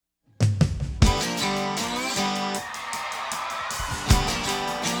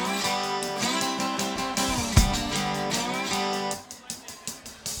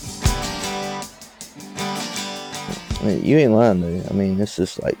You ain't lying though. I mean, it's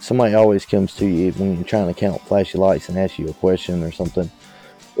just like somebody always comes to you when you're trying to count flashy lights and ask you a question or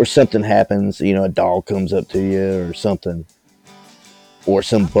something happens. A dog comes up to you or something, or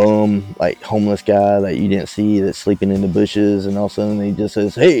some bum like homeless guy that you didn't see that's sleeping in the bushes, and all of a sudden he just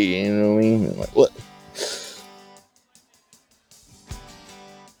says, "Hey," you know what I mean? And like, what?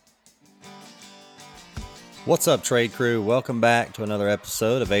 What's up, trade crew? Welcome back to another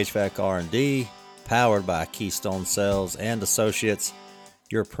episode of HVAC R&D, powered by Keystone Sales and Associates,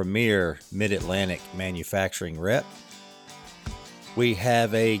 your premier Mid-Atlantic manufacturing rep. We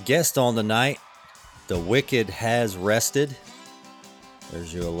have a guest on tonight. The Wicked has rested.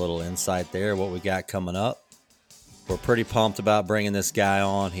 There's you a little insight there, what we got coming up. We're pretty pumped about bringing this guy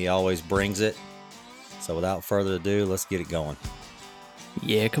on. He always brings it. So without further ado, let's get it going.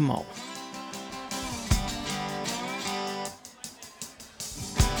 Yeah, come on.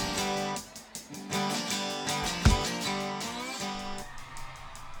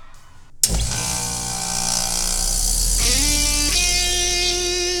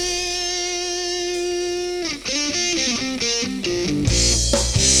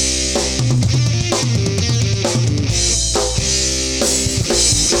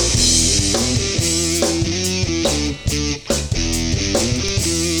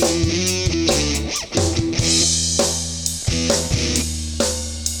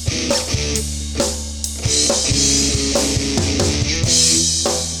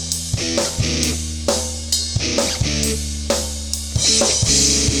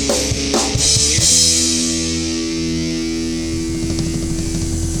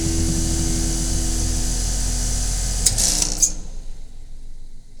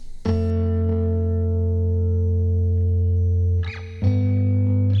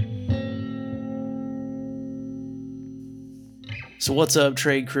 So what's up,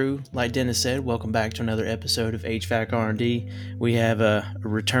 trade crew? Like Dennis said, welcome back to another episode of HVAC R&D. We have a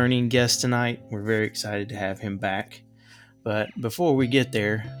returning guest tonight. We're very excited to have him back. But before we get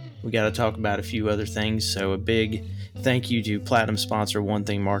there, we got to talk about a few other things. So a big thank you to Platinum sponsor One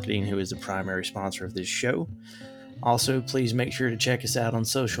Thing Marketing, who is the primary sponsor of this show. Also, please make sure to check us out on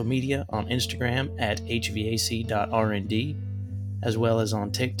social media on Instagram at hvac.rnd, as well as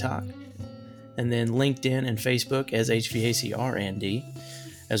on TikTok, and then LinkedIn and Facebook as HVAC R&D,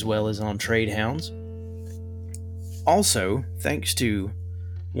 as well as on Trade Hounds. Also, thanks to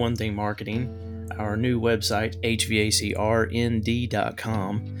One Thing Marketing, our new website, hvacrnd.com,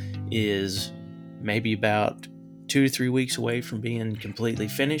 is maybe about 2 to 3 weeks away from being completely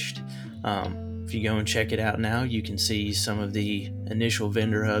finished. If you go and check it out now, you can see some of the initial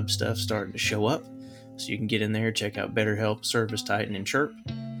vendor hub stuff starting to show up. So you can get in there, check out BetterHelp, Service Titan, and Chirp.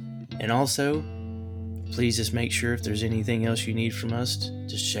 And also, please just make sure if there's anything else you need from us,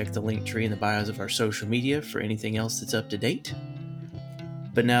 just check the link tree in the bios of our social media for anything else that's up to date.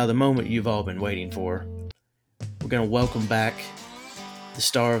 But now, the moment you've all been waiting for. We're going to welcome back the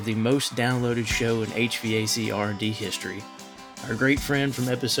star of the most downloaded show in HVAC R&D history, our great friend from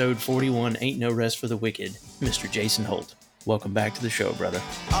episode 41, Ain't No Rest for the Wicked, Mr. Jason Holt. Welcome back to the show, brother.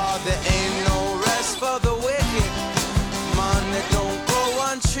 There ain't no rest for the wicked. Money don't grow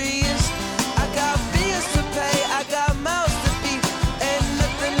on trees. I got bills to pay, I got mouths to feed. Ain't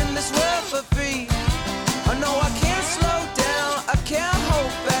nothing in this world for free. I know I can't slow down, I can't hold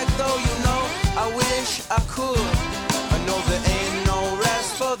back, though I wish I could. I know there ain't no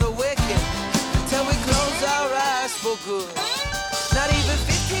rest for the wicked until we close our eyes for good. Not even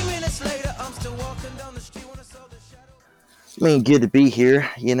 15 minutes later, I'm still walking down the street when I saw the shadow. I mean, good to be here.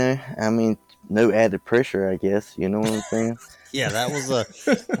 I mean, no added pressure, I guess. You know what I'm saying? Yeah, that was a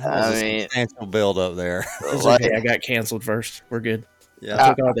substantial build up there. It's okay, I got canceled first. We're good. Yeah, I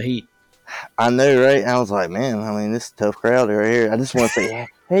took all the heat. I know, right? I was like, man, I mean, this is a tough crowd right here. I just want to say,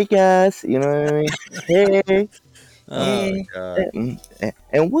 hey, guys, you know what I mean? Hey. oh god.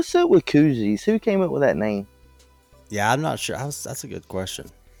 And what's up with koozies? Who came up with that name? Yeah, I'm not sure. That's a good question.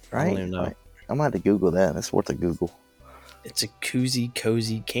 Right? I don't even know. Right. I'm going to have to Google that. That's worth a Google. It's a koozie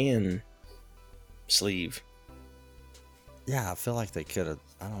cozy can sleeve. Yeah, I feel like they could have.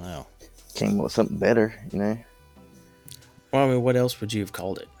 I don't know. Came up with something better, you know? Well, I mean, what else would you have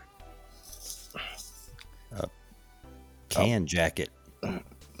called it? Can jacket. I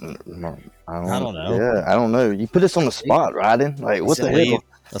don't know. Yeah, I don't know. You put us on the spot, Ryden. Like, what the hell?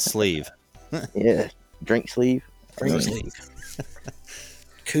 A sleeve. Yeah, drink sleeve. Drink sleeve.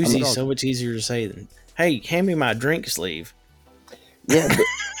 Koozie's so much easier to say than, hey, hand me my drink sleeve. Yeah,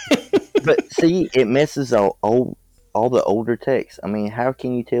 but see, it messes all the older text. I mean, how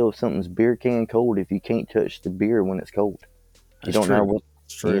can you tell if something's beer can cold if you can't touch the beer when it's cold? You don't know what.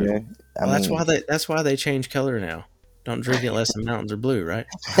 It's true. You know? Well, that's why they change color now. Don't drink it unless the mountains are blue, right?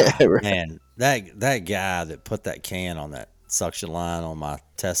 Right. Man, that guy that put that can on that suction line on my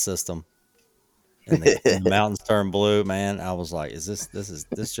test system and the mountains turned blue, man, I was like,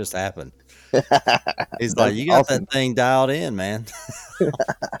 this just happened? He's like, That's you got awesome. that thing dialed in, man.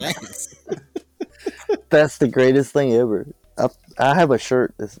 Thanks. That's the greatest thing ever. I have a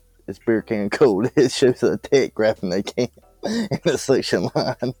shirt that's it's beer can code. It shows a tech grabbing the can in the suction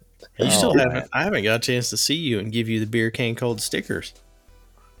line. You still Oh, haven't. man. I haven't got a chance to see you and give you the beer can cold stickers.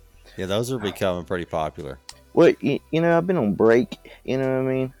 Yeah, those are becoming pretty popular. Well, you know, I've been on break. You know what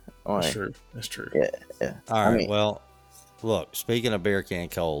I mean? Like, That's true. That's true. Yeah. All I right. mean- Well, look, speaking of beer can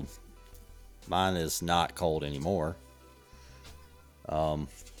cold, mine is not cold anymore. Go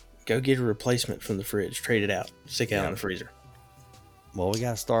get a replacement from the fridge. Trade it out. Stick it out Yeah. in the freezer. Well, we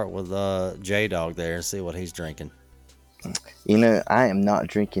got to start with J Dog there and see what he's drinking. You know, I am not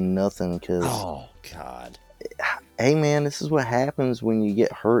drinking nothing because, Oh God. hey man, this is what happens when you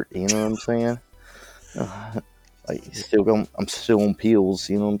get hurt. You know what I'm saying? Like, I'm still on pills.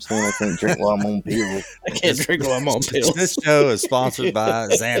 You know what I'm saying? I can't drink while I'm on pills. I can't drink while I'm on pills. This show is sponsored by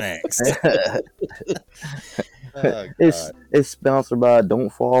Xanax. Oh, God. It's sponsored by Don't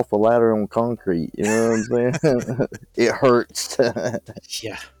Fall Off a Ladder on Concrete. You know what I'm saying? It hurts.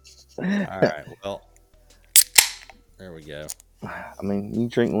 Yeah. All right. Well, there we go. I mean, you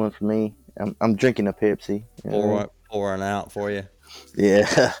drink one for me. I'm drinking a Pepsi. You know? Pour one out for you.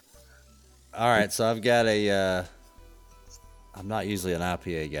 Yeah. All right. So I've got a. I'm not usually an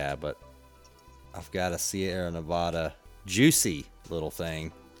IPA guy, but I've got a Sierra Nevada juicy little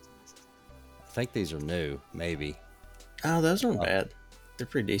thing. I think these are new, maybe. Oh, those aren't bad. They're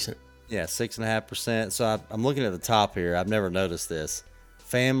pretty decent. Yeah, 6.5%. So I'm looking at the top here. I've never noticed this.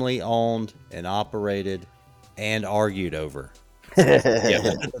 Family owned and operated and argued over. Yeah. At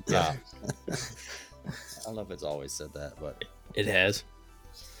the top. I don't know if it's always said that, but It has.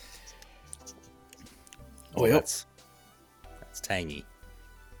 oh, Well, that's tangy.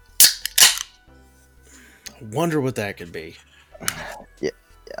 wonder what that could be.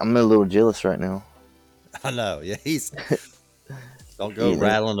 I'm a little jealous right now. I know. Yeah, he's. Don't go Yeah.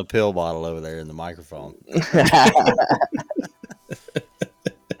 rattling a pill bottle over there in the microphone.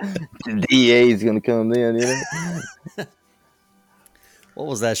 The DA is gonna come in, you know. What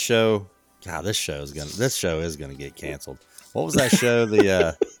was that show? God, this show is gonna get canceled. What was that show?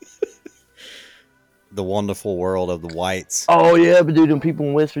 The Wonderful World of the Whites. Oh yeah, but dude, them people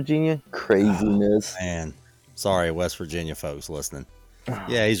in West Virginia, craziness. Man, sorry, West Virginia folks listening.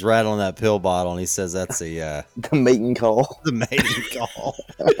 Yeah, he's rattling that pill bottle, and he says that's the The mating call. the mating call.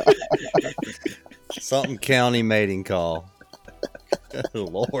 Something county mating call. Good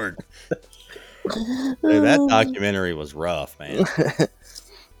Lord. Dude, that documentary was rough, man.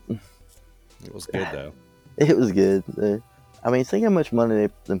 It was good, though. It was good. I mean, think how much money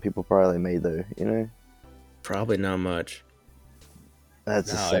them people probably made, though. You know, Probably not much.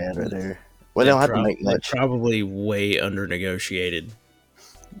 that's No, sad right there. Well, they don't have to make They much. probably way under negotiated,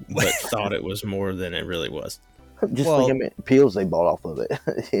 but thought it was more than it really was. Just Well- think how many pills they bought off of it.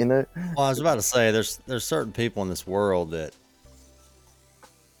 You know. Well, I was about to say, there's certain people in this world that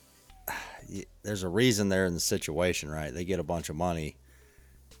there's a reason they're in the situation, right? They get a bunch of money.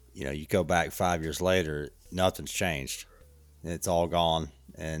 You know, you go back 5 years later, nothing's changed. It's all gone,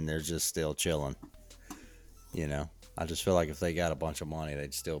 and they're just still chilling. You know, I just feel like if they got a bunch of money,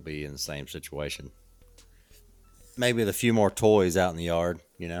 they'd still be in the same situation. Maybe with a few more toys out in the yard,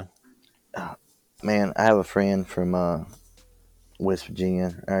 you know? Man, I have a friend from West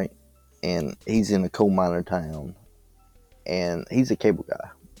Virginia, right? And he's in a coal miner town, and he's a cable guy,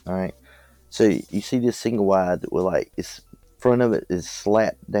 all right? So you see this single wide with like its front of it is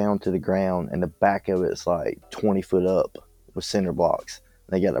slapped down to the ground, and the back of it's like 20 foot up with cinder blocks.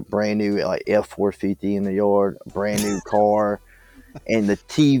 They got a brand new like F450 in the yard, a brand new car, and the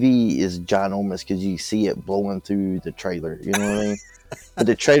TV is ginormous because you see it blowing through the trailer. You know what I mean? But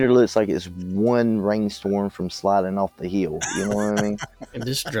the trailer looks like it's one rainstorm from sliding off the hill. You know what I mean? And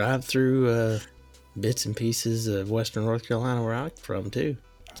just drive through bits and pieces of Western North Carolina where I'm from, too.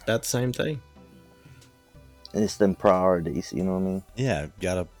 It's about the same thing. And it's them priorities. You know what I mean? Yeah,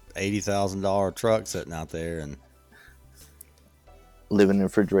 got a $80,000 truck sitting out there, and Living in a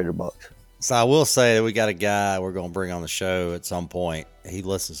refrigerator box. so I will say that we got a guy we're going to bring on the show at some point. He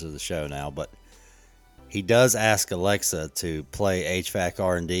listens to the show now, but he does ask Alexa to play HVAC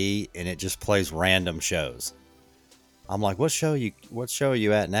R&D, and it just plays random shows. I'm like, what show are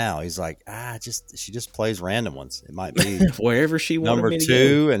you at now? He's like, she just plays random ones. It might be Wherever she wanted number me to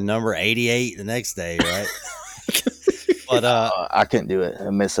 2 and number 88 the next day, right? But I couldn't do it. I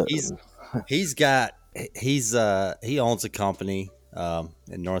mess up. he's got he owns a company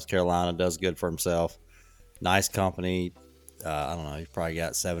in North Carolina, does good for himself. Nice company. I don't know. He's probably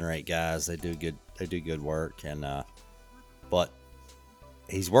got 7 or 8 guys. They do good work, and but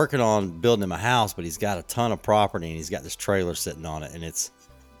he's working on building him a house. But he's got a ton of property, and he's got this trailer sitting on it, and it's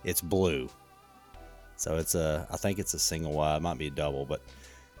blue. So I think it's a single wide, it might be a double, but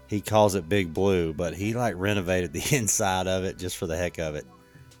he calls it Big Blue. But he like renovated the inside of it just for the heck of it.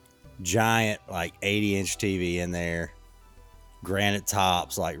 Giant like 80-inch TV in there, granite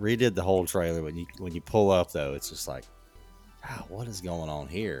tops, like redid the whole trailer. When you pull up though, it's just like, wow, what is going on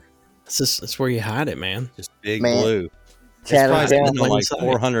here? That's where you hide it, man. Just Big Man, Blue. It's Chatham probably County, sitting on like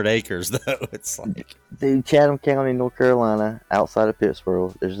 400 acres though. It's like, dude, Chatham County, North Carolina, outside of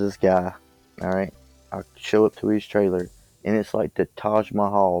Pittsburgh. There's this guy. All right, I show up to his trailer, and it's like the Taj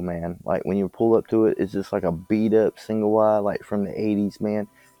Mahal, man. Like when you pull up to it, it's just like a beat up single wide, like from the '80s, man.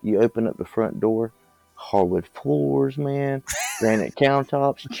 You open up the front door, hardwood floors, man, granite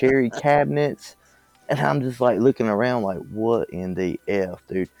countertops, cherry cabinets, and I'm just like looking around, like what in the f,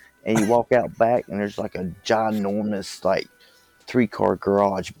 dude? And you walk out back, and there's like a ginormous, like 3-car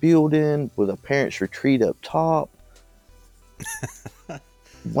garage building with a parents' retreat up top.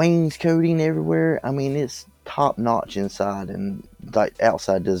 Wainscoting everywhere. I mean, it's top notch inside, and like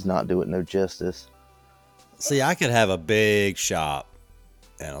outside does not do it no justice. see, I could have a big shop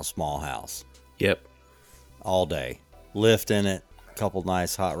and a small house Yep. all day. Lift in it, a couple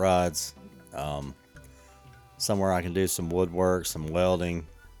nice hot rods, somewhere I can do some woodwork, some welding,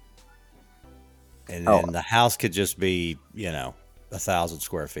 and then the house could just be, 1,000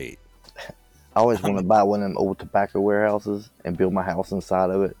 square feet. I always want to buy one of them old tobacco warehouses and build my house inside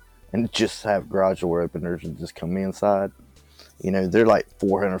of it, and just have garage door openers and just come inside. They're like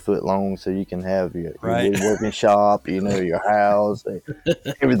 400 foot long, so you can have your Right. woodworking shop, your house,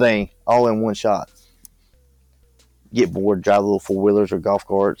 everything all in one shot. Get bored, drive little 4-wheelers or golf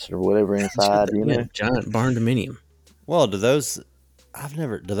carts or whatever inside, Yeah, giant barn dominium. Well, do those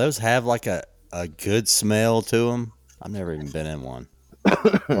have like a good smell to them? I've never even been in one.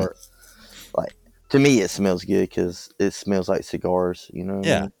 Or, Like, to me, it smells good because it smells like cigars. You know what I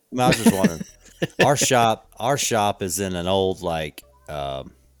yeah, mean? I was just wondering. Our shop is in an old like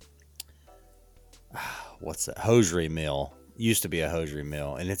what's that, hosiery mill. Used to be a hosiery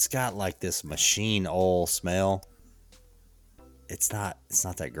mill, and it's got like this machine oil smell. It's not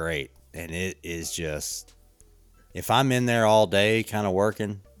that great, and it is just, if I'm in there all day kind of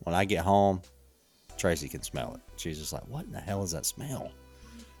working, when I get home, Tracy can smell it. She's just like, what in the hell is that smell?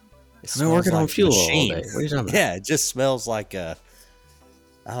 I've been working on fuel all day. What are you talking about? Yeah, it just smells like I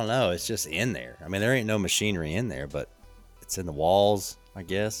don't know. It's just in there. I mean, there ain't no machinery in there, but it's in the walls, I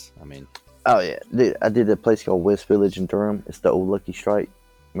guess. I mean, Oh yeah, dude, I did a place called West Village in Durham. It's the old Lucky Strike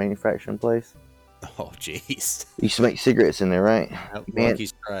manufacturing place. oh jeez, You used to make cigarettes in there, right? Man. Lucky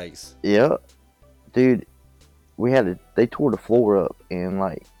Strikes. Yeah, dude. They tore the floor up and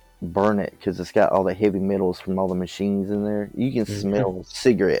like burn it because it's got all the heavy metals from all the machines in there. You can smell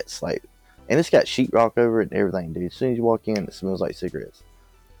cigarettes, like, and it's got sheetrock over it and everything, dude. As soon as you walk in, it smells like cigarettes.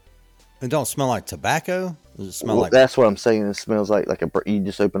 It don't smell like tobacco. Does it smell Well, like? that's what I'm saying. It smells like you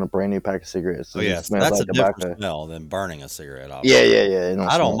just open a brand new pack of cigarettes. Oh and it yes, smells that's like a different smell than burning a cigarette. Yeah, Obviously. yeah.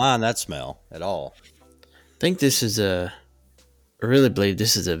 I don't mind that smell at all. I think this is I really believe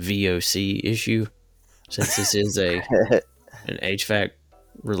this is a VOC issue, since this is an HVAC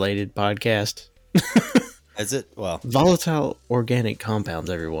related podcast. Is it? Well, Volatile organic compounds,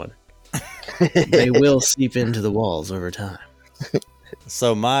 everyone. They will seep into the walls over time.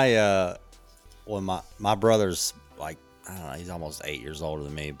 so my my brother's like, I don't know, he's almost 8 years older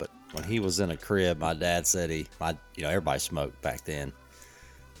than me, but when he was in a crib, my dad said everybody smoked back then.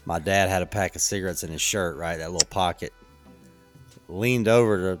 My dad had a pack of cigarettes in his shirt, right, that little pocket. Leaned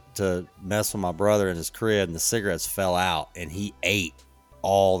over to mess with my brother in his crib, and the cigarettes fell out, and he ate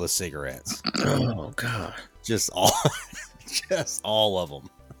all the cigarettes. Oh god, just all of them.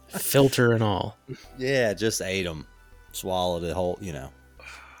 Filter and all. Yeah, just ate them, swallowed it whole.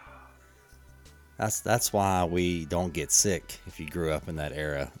 That's why we don't get sick if you grew up in that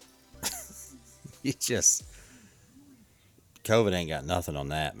era. COVID ain't got nothing on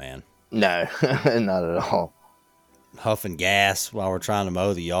that, man. No, not at all. Huffing gas while we're trying to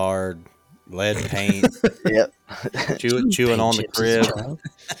mow the yard, lead paint, Yep. chewing on the crib.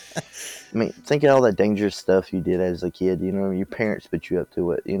 I mean, think of all that dangerous stuff you did as a kid. Your parents put you up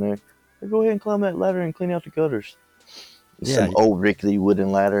to it. Go ahead and climb that ladder and clean out the gutters. Yeah. Some old rickety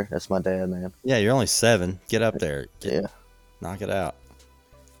wooden ladder. That's my dad, man. Yeah, you're only 7. Get up there. Yeah. Knock it out.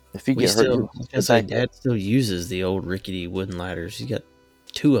 If you get hurt, Dad still uses the old rickety wooden ladders. He's got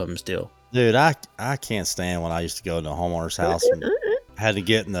 2 of them still. Dude, I can't stand when I used to go to a homeowner's house and had to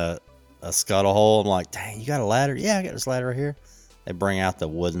get in a scuttle hole. I'm like, dang, you got a ladder? Yeah, I got this ladder right here. They bring out the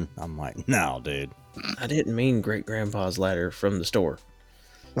wooden. I'm like, no, dude. I didn't mean great grandpa's ladder from the store.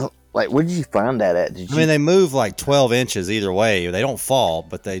 Like, where did you find that at? Did you? I mean, they move like 12 inches either way. They don't fall,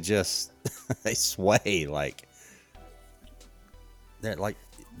 but they just they sway like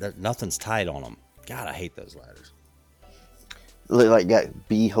nothing's tight on them. God, I hate those ladders. Look like got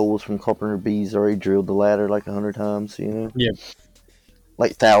bee holes from carpenter bees already drilled the ladder like 100 times. You know. Yeah.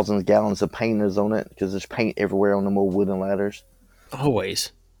 Like thousands of gallons of paint is on it because there's paint everywhere on them old wooden ladders.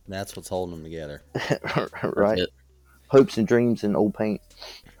 Always. That's what's holding them together. Right. Hopes and dreams and old paint.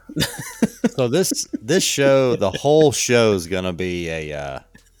 So this show, the whole show is gonna be a.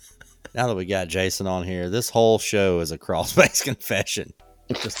 Now that we got Jason on here, this whole show is a crawl space confession.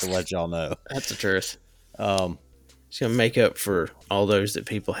 Just to let y'all know, That's the truth. It's gonna make up for all those that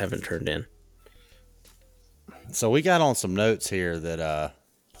people haven't turned in. So we got on some notes here that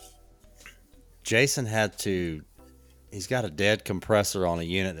Jason he's got a dead compressor on a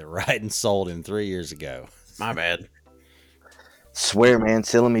unit that Ryden sold him 3 years ago. My bad. Swear, man,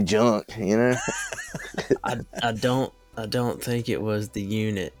 selling me junk. You know. I don't think it was the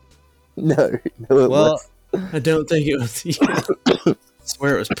unit. No, it Well, I don't think it was the unit. I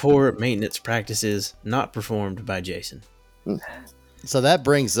swear it was poor maintenance practices not performed by Jason. so that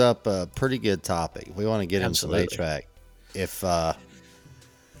brings up a pretty good topic. We want to get into some Absolutely. HVAC. If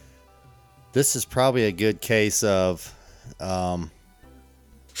this is probably a good case of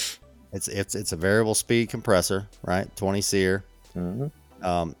it's a variable speed compressor, right? 20 SEER.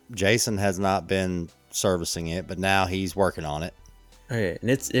 Mm-hmm. Jason has not been servicing it, but now he's working on it. Okay, and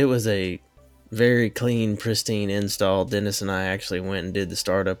it was a very clean, pristine install. Dennis and I actually went and did the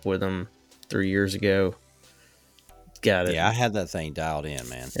startup with him 3 years ago. Got it. Yeah, I had that thing dialed in,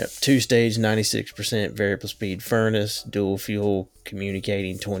 man. Yep, 2-stage, 96% variable speed furnace, dual fuel,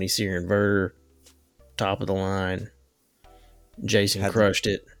 communicating 20 SEER inverter, top of the line. Jason crushed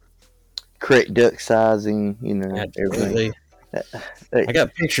it. Correct duct sizing, you know, Absolutely. everything. I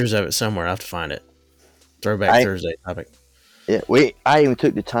got pictures of it somewhere. I have to find it. Throwback Thursday topic. Yeah, I even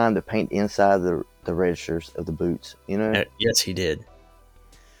took the time to paint inside the registers of the boots. You know. Yes, he did.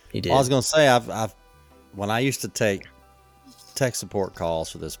 He did. Well, I was gonna say I've when I used to take tech support calls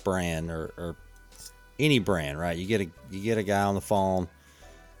for this brand or any brand, right? You get a guy on the phone.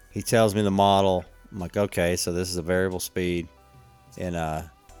 He tells me the model. I'm like, okay, so this is a variable speed, and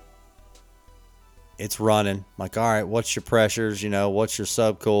it's running. I'm like, all right, what's your pressures? You know, what's your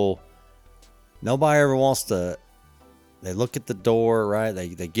subcool? Nobody ever wants to. They look at the door, right?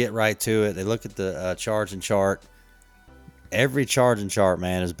 They get right to it. They look at the charging chart. Every charging chart,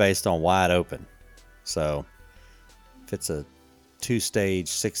 man, is based on wide open. So if it's a 2-stage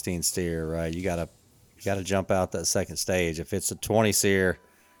 16 SEER, right, you gotta jump out that second stage. If it's a 20 SEER,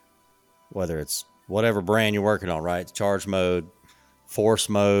 whether it's whatever brand you're working on, right, charge mode, force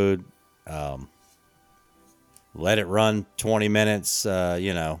mode, let it run 20 minutes.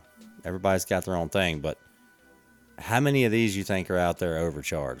 You know, everybody's got their own thing, but how many of these you think are out there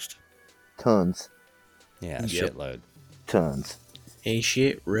overcharged? Tons. Yeah, Yep. shitload. Tons. A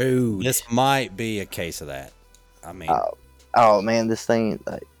shit road. This might be a case of that. I mean, Oh man, this thing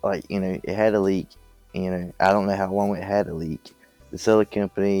like you know, it had a leak. You know, I don't know how long it had a leak. The seller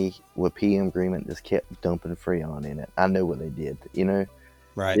company with PM agreement just kept dumping Freon in it. I know what they did. You know,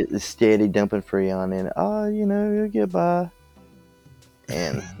 right. it's steady dumping Freon in it. Oh, you know, you'll get by.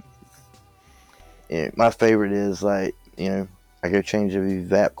 And you know, my favorite is like, you know, I go change the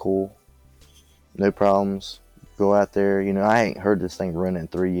VAP coil, no problems. Go out there, you know, I ain't heard this thing run in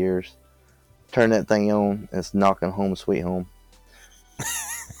 3 years. Turn that thing on, it's knocking home sweet home.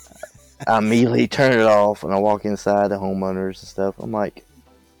 I immediately turn it off and I walk inside the homeowners and stuff. I'm like,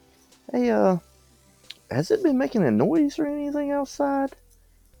 hey, has it been making a noise or anything outside?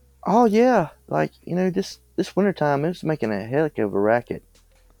 Oh yeah, like, you know, this wintertime it was making a heck of a racket.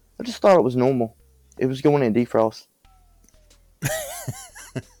 I just thought it was normal. It was going in defrost.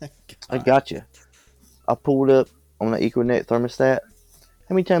 I got you. I pulled up on the Econet thermostat.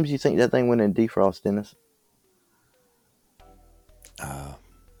 How many times do you think that thing went in defrost, Dennis?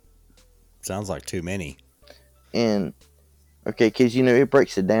 Sounds like too many. And okay, because you know it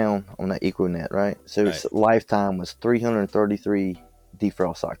breaks it down on that Econet, right? So its lifetime was 333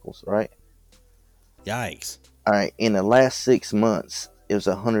 defrost cycles, right? Yikes. All right, in the last 6 months, it was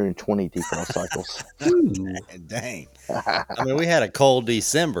 120 defrost cycles. Dang. I mean, we had a cold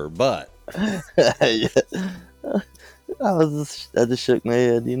December, but Yeah. I just shook my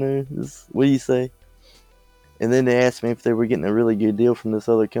head, you know. What do you say? And then they asked me if they were getting a really good deal from this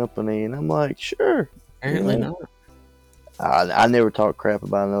other company, and I'm like, sure. Apparently not. I never talk crap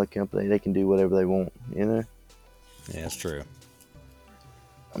about another company. They can do whatever they want, you know. Yeah, that's true.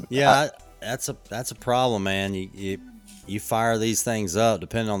 Yeah, that's a problem, man. You fire these things up,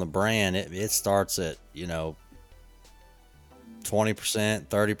 depending on the brand, it starts at 20%,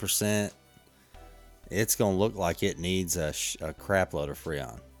 30%. It's gonna look like it needs a crap load of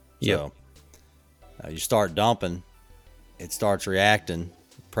Freon. Yep. So you start dumping, it starts reacting.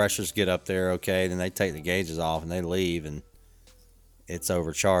 Pressures get up there, okay. Then they take the gauges off and they leave, and it's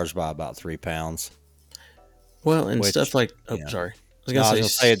overcharged by about 3 pounds. Well, and stuff like sorry. I was gonna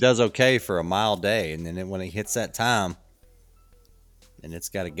say it does okay for a mile day, and then when it hits that time, and it's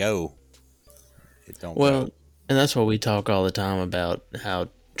got to go, it don't. Well, go. And that's why we talk all the time about how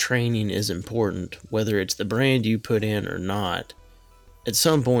training is important, whether it's the brand you put in or not. At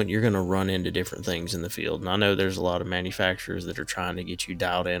some point, you're going to run into different things in the field, and I know there's a lot of manufacturers that are trying to get you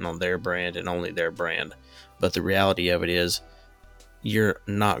dialed in on their brand and only their brand. But the reality of it is, you're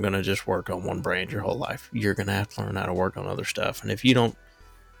not going to just work on one brand your whole life. You're going to have to learn how to work on other stuff. And if you don't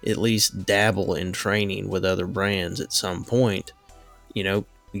at least dabble in training with other brands at some point,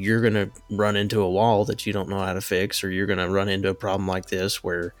 you're going to run into a wall that you don't know how to fix, or you're going to run into a problem like this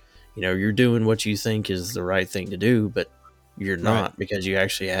where, you're doing what you think is the right thing to do, but you're not, because you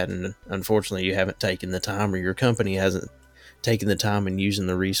actually unfortunately, you haven't taken the time, or your company hasn't taken the time and using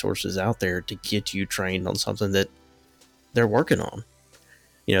the resources out there to get you trained on something that they're working on.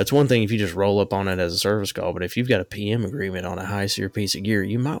 It's one thing if you just roll up on it as a service call, but if you've got a PM agreement on a high SEER piece of gear,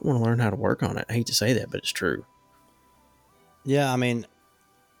 you might want to learn how to work on it. I hate to say that, but it's true. Yeah, I mean,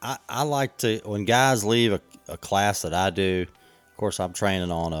 I like to, when guys leave a class that I do, of course I'm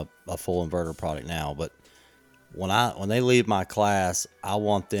training on a full inverter product now, but when they leave my class, I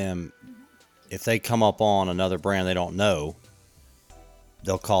want them, if they come up on another brand they don't know,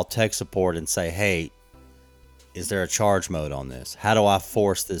 they'll call tech support and say, hey, is there a charge mode on this? How do I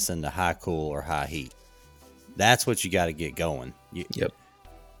force this into high cool or high heat? That's what you got to get going. Yep.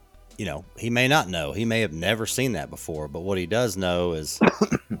 He may not know. He may have never seen that before, but what he does know is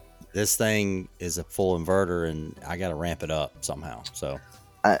this thing is a full inverter and I got to ramp it up somehow. So,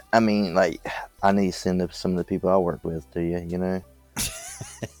 I mean, like, I need to send some of the people I work with to you,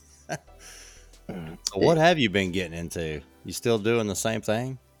 What have you been getting into? You still doing the same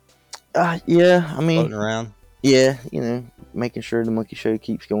thing? Yeah, I mean, floating around? Yeah, making sure the monkey show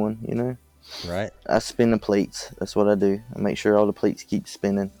keeps going, Right. I spin the plates. That's what I do. I make sure all the plates keep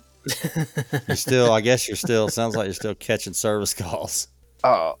spinning. I guess sounds like you're still catching service calls.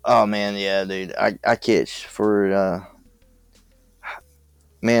 Oh man, yeah, dude. I catch for,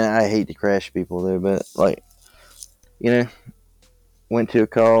 man, I hate to crash people there, but went to a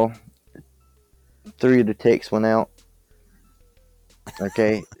call, 3 of the techs went out.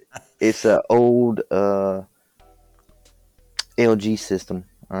 Okay. It's an old, LG system,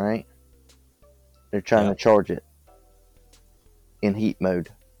 all right? They're trying to charge it in heat mode.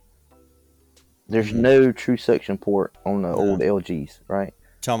 There's no true suction port on the old LGs, right?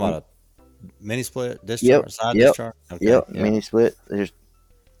 Talking about a mini split discharge, discharge? Okay. Yep, mini split.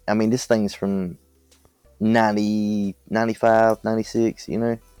 This thing's from 90, 95, 96,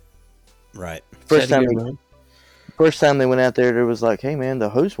 Right. First time they went out there was like, hey man, the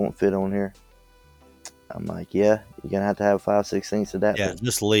hose won't fit on here. I'm like, yeah, you're going to have 5/16 adapter. Yeah,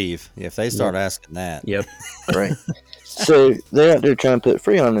 just leave. If they start asking that. Yep. Right. So they're out there trying to put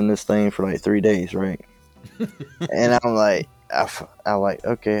Freon in this thing for like 3 days, right? And I'm like,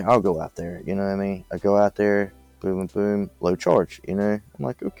 okay, I'll go out there. You know what I mean? I go out there, boom, boom, low charge, I'm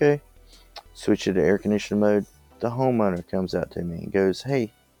like, okay. Switch it to air conditioner mode. The homeowner comes out to me and goes,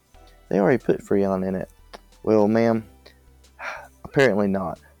 hey, they already put Freon in it. Well, ma'am, apparently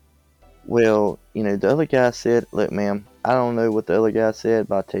not. Well, the other guy said, look, ma'am, I don't know what the other guy said,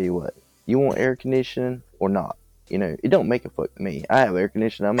 but I'll tell you what. You want air conditioning or not? It don't make a fuck to me. I have air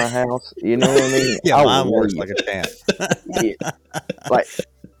conditioning in my house. You know what I mean? Yeah, mine works like a champ. Yeah. Like,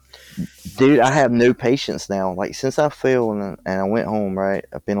 dude, I have no patience now. Like, since I fell and I went home, right,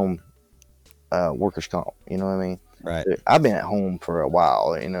 I've been on workers' comp. You know what I mean? Right. So I've been at home for a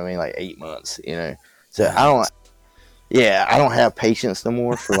while. You know what I mean? Like 8 months, So I don't have patience no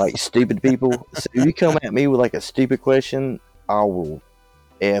more for like stupid people. So if you come at me with like a stupid question, I will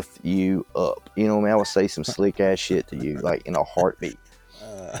F you up. You know what I mean? I will say some slick ass shit to you, like in a heartbeat.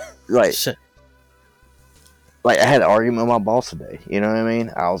 Like I had an argument with my boss today. You know what I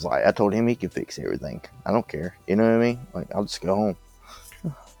mean? I told him he could fix everything. I don't care. You know what I mean? Like, I'll just go home.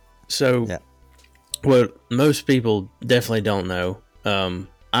 So, what most people definitely don't know,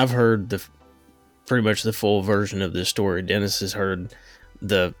 I've heard pretty much the full version of this story. Dennis has heard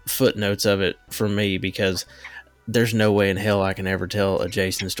the footnotes of it from me because there's no way in hell I can ever tell a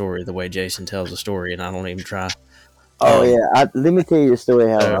Jason story the way Jason tells a story, and I don't even try. Oh yeah, let me tell you the story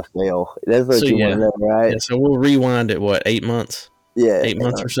how I fell. That's what you want to know, right? Yeah, so we'll rewind at what, 8 months? Yeah, 8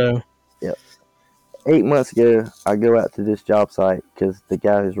 months or so. Yep. 8 months ago, I go out to this job site because the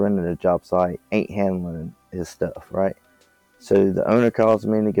guy who's running the job site ain't handling his stuff, right? So the owner calls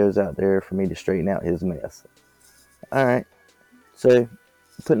me and he goes out there for me to straighten out his mess. All right. So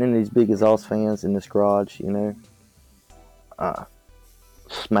putting in these big exhaust fans in this garage,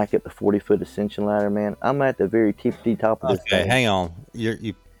 smack up the 40-foot ascension ladder, man. I'm at the very tippity top of this thing. Okay, hang on.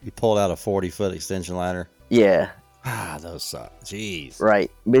 You pulled out a 40-foot extension ladder? Yeah. Those suck. Jeez.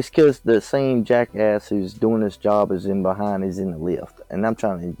 Right. Because the same jackass who's doing this job is in behind, is in the lift. And I'm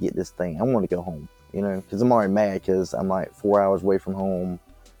trying to get this thing. I want to go home, because I'm already mad because I'm like 4 hours away from home.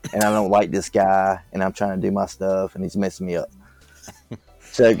 And I don't like this guy. And I'm trying to do my stuff. And he's messing me up.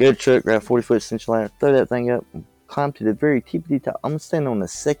 So I go to truck, grab 40-foot extension ladder, throw that thing up, climb to the very tippity top. I'm standing on the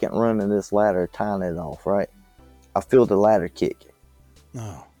second run of this ladder, tying it off, right? I feel the ladder kick.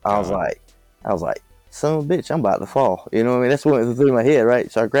 Oh, I was like, son of a bitch, I'm about to fall. You know what I mean? That's what went through my head,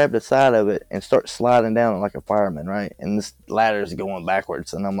 right? So I grabbed the side of it and start sliding down like a fireman, right? And this ladder is going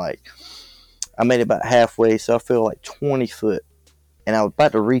backwards. And I'm like, I made it about halfway, so I feel like 20 foot. And I was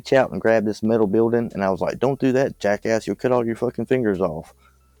about to reach out and grab this metal building. And I was like, don't do that, jackass. You'll cut all your fucking fingers off.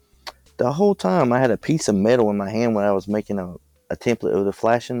 The whole time I had a piece of metal in my hand when I was making a template of the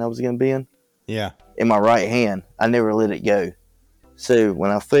flashing I was going to be in. Yeah. In my right hand. I never let it go. So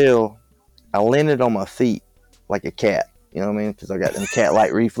when I fell, I landed on my feet like a cat. You know what I mean? Because I got them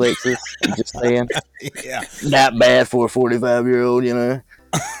cat-like reflexes. I'm just saying. Yeah. Not bad for a 45-year-old,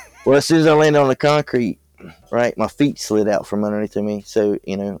 Well, as soon as I landed on the concrete, right, my feet slid out from underneath me. So,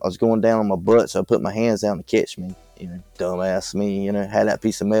 I was going down on my butt, so I put my hands down to catch me. Dumbass me, had that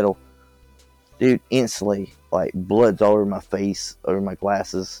piece of metal. Dude, instantly, like, blood's all over my face, over my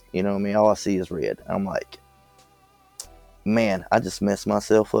glasses. You know what I mean? All I see is red. I'm like, man, I just messed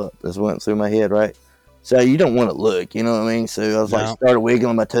myself up. This went through my head, right? So you don't want to look, you know what I mean? So I was like, started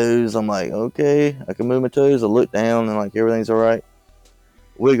wiggling my toes. I'm like, okay, I can move my toes. I look down and like everything's all right.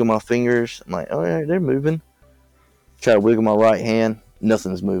 Wiggle my fingers. I'm like, all right, they're moving. Try to wiggle my right hand.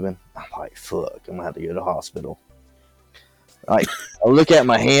 Nothing's moving. I'm like, fuck, I'm gonna have to go to the hospital. Like, I look at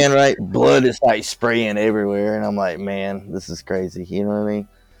my hand, right? Blood is like spraying everywhere, and I'm like, man, this is crazy. You know what I mean?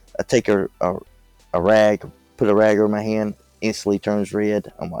 I take a rag, put a rag over my hand, instantly turns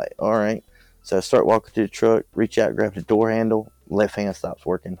red. I'm like, all right. So I start walking to the truck, reach out, grab the door handle, left hand stops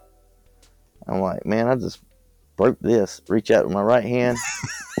working. I'm like, man, I just broke this. Reach out with my right hand.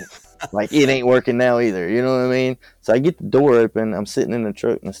 Like, it ain't working now either. You know what I mean? So I get the door open. I'm sitting in the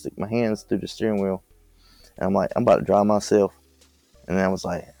truck and I stick my hands through the steering wheel. And I'm like, I'm about to drive myself. And then I was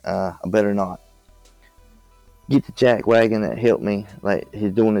like, I better not. Get the jack wagon that helped me. Like,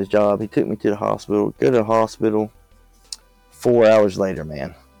 he's doing his job. He took me to the hospital. Go to the hospital. 4 hours later,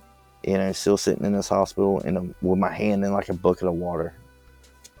 man. Still sitting in this hospital with my hand in like a bucket of water.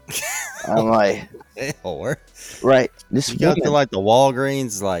 I'm like, right. This you got to like the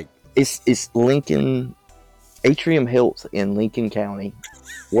Walgreens, like it's Lincoln Atrium Health in Lincoln County,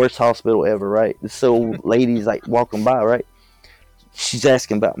 worst hospital ever, right? This old lady's like walking by, right? She's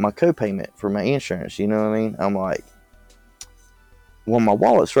asking about my copayment for my insurance. You know what I mean? I'm like, well, my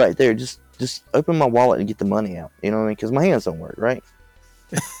wallet's right there. Just open my wallet and get the money out. You know what I mean? Because my hands don't work, right?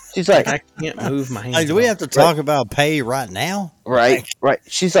 She's like, I can't move my hands. Like, do we have to talk about pay right now? Right.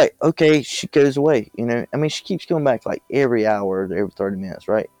 She's like, okay. She goes away. I mean, she keeps going back like every hour, every 30 minutes,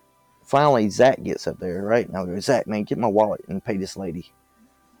 right? Finally, Zach gets up there, right? And I go, Zach, man, get my wallet and pay this lady.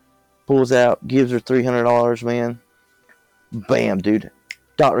 Pulls out, gives her $300, man. Bam, dude.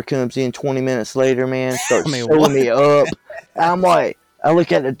 Doctor comes in 20 minutes later, man. Starts showing me up. I'm like, I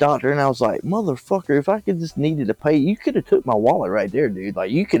look at the doctor and I was like, motherfucker, if I could just needed to pay, you could have took my wallet right there, dude. Like,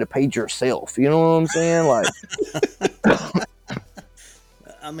 you could have paid yourself. You know what I'm saying? Like,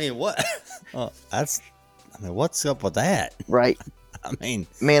 I mean, what? What's up with that? Right. I mean,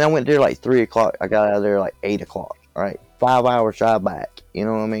 man, I went there like 3 o'clock. I got out of there like 8 o'clock. Right. 5 hours drive back. You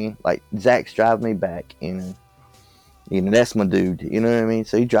know what I mean? Like, Zach's driving me back, that's my dude. You know what I mean?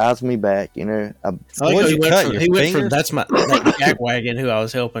 So he drives me back. He went from that's that jack wagon who I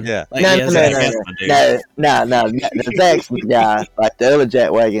was helping. Yeah. Like, no. Zach's the guy. Like the other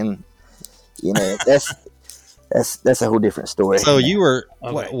jack wagon. That's a whole different story. So you were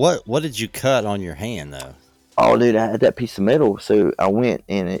what did you cut on your hand though? Oh, dude, I had that piece of metal, so I went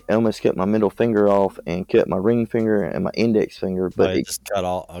and it almost cut my middle finger off and cut my ring finger and my index finger. Oh, But it just cut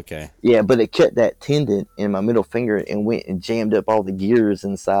all. Okay. yeah, but it cut that tendon in my middle finger and went and jammed up all the gears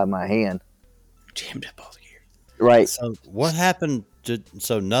inside my hand. Jammed up all the gear. Right? So what happened?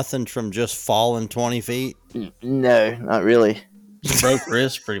 So nothing from just falling 20 feet? No, not really. Broke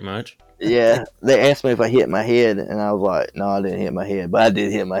wrist, pretty much. Yeah, they asked me if I hit my head, and I was like, "No, I didn't hit my head, but I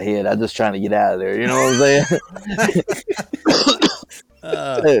did hit my head. I was just trying to get out of there." You know what I'm saying?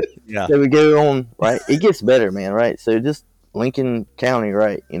 So, Yeah. so we go on, right? It gets better, man, right? So just Lincoln County,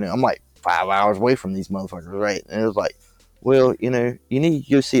 right? I'm like 5 hours away from these motherfuckers, right? And it was like, well, you need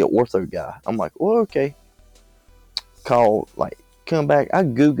to go see an ortho guy. I'm like, well, okay. Call, like, come back. I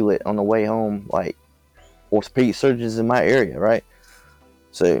Google it on the way home, like, orthopedic surgeons in my area, right?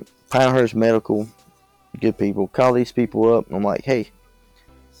 So Pinehurst Medical, good people. Call these people up. And I'm like, hey,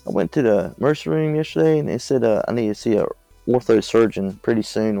 I went to the emergency room yesterday, and they said I need to see a ortho surgeon pretty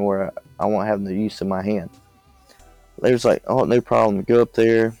soon, where I won't have no use of my hand. They was like, oh, no problem. Go up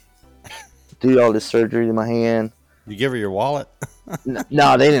there, do all this surgery to my hand. You give her your wallet?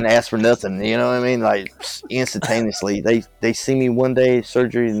 No, they didn't ask for nothing. You know what I mean? Like, instantaneously. They see me one day,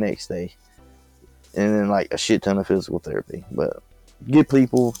 surgery the next day. And then, like, a shit ton of physical therapy. But good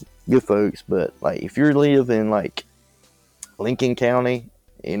people, good folks. But, like, if you live in, like, Lincoln County,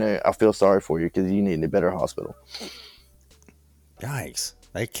 I feel sorry for you because you need a better hospital. Yikes.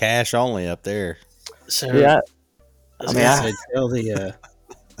 They cash only up there. So Yeah.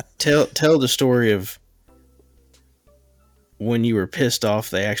 tell the story of when you were pissed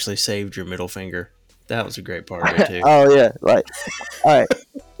off they actually saved your middle finger. That was a great part of it too. Oh, yeah. Like, all right.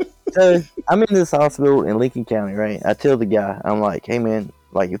 So I'm in this hospital in Lincoln County, right? I tell the guy, I'm like, hey, man,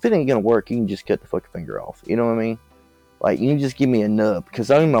 like, if it ain't going to work, you can just cut the fucking finger off. You know what I mean? Like, you can just give me a nub. Because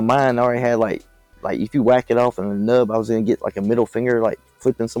in my mind, I already had, like, if you whack it off in a nub, I was going to get, like, a middle finger, like,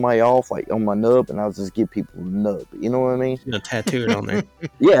 flipping somebody off, like, on my nub, and I was just give people a nub. You know what I mean? You're going to tattoo it on there.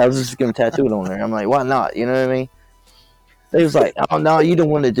 Yeah, I was just going to tattoo it on there. I'm like, why not? You know what I mean? They was like, oh, no, you don't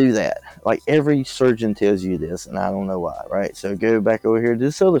want to do that. Like, every surgeon tells you this, and I don't know why, right? So go back over here to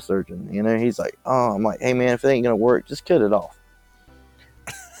this other surgeon. He's like, oh, I'm like, hey, man, if it ain't going to work, just cut it off.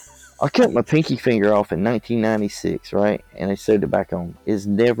 I cut my pinky finger off in 1996, right? And they sewed it back on. It's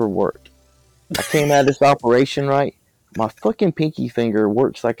never worked. I came out of this operation, right? My fucking pinky finger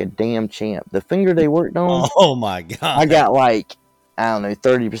works like a damn champ. The finger they worked on, Oh, my God. I got, like, I don't know,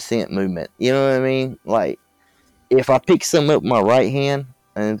 30% movement. You know what I mean? Like, if I pick something up with my right hand,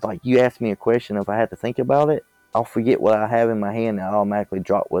 and like you ask me a question, if I have to think about it, I'll forget what I have in my hand and I automatically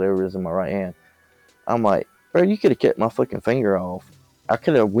drop whatever is in my right hand. I'm like, bro, you could have cut my fucking finger off. I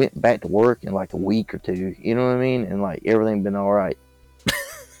could have went back to work in like a week or two. You know what I mean? And like everything been all right.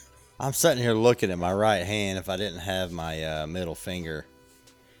 I'm sitting here looking at my right hand. If I didn't have my middle finger,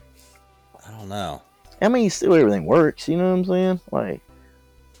 I don't know. I mean, still everything works. You know what I'm saying? Like,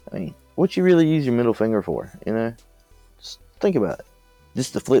 I mean, what you really use your middle finger for? Just think about it.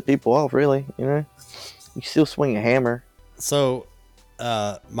 Just to flip people off, really. You still swing a hammer. So,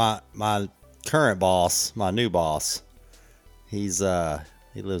 my current boss, my new boss, he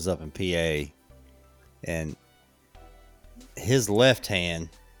lives up in PA, and his left hand.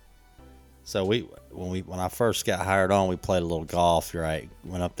 So when I first got hired on, we played a little golf. Right,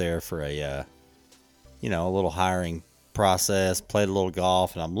 went up there for a little hiring process. Played a little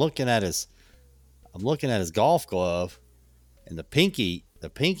golf, and I'm looking at his golf glove, and the pinky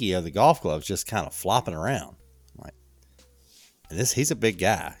of the golf glove is just kind of flopping around. I'm like, and he's a big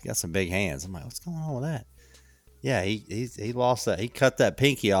guy, got some big hands. I'm like, what's going on with that? Yeah, he lost that. He cut that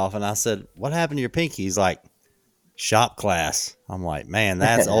pinky off, and I said, what happened to your pinky? He's like, shop class. I'm like, man,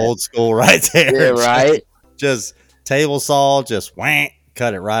 that's old school right there. Yeah, right. Just table saw, just whack,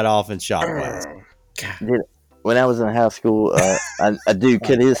 cut it right off in shop class. When I was in high school, a dude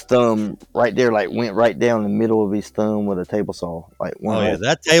cut his thumb right there, like went right down the middle of his thumb with a table saw. Like,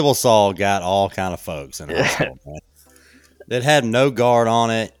 that table saw got all kind of folks in high school, man. It had no guard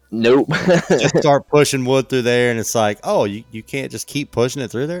on it. Nope. Just start pushing wood through there, and it's like, oh, you can't just keep pushing it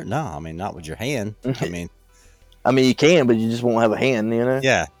through there? No, I mean, not with your hand. I mean, you can, but you just won't have a hand,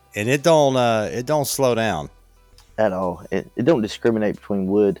 Yeah, and it don't slow down at all. It don't discriminate between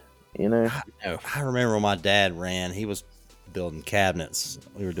wood, I remember when my dad ran. He was building cabinets.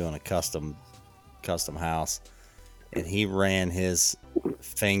 We were doing a custom house, and he ran his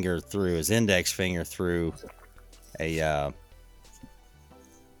index finger through a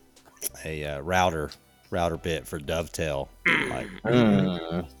router bit for dovetail, like,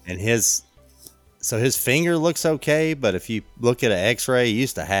 and his finger looks okay, but if you look at an X-ray, he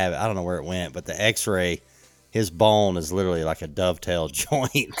used to have it. I don't know where it went, but the X-ray his bone is literally like a dovetail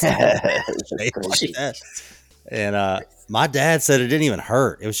joint. That's Shaped like crazy. that. And my dad said it didn't even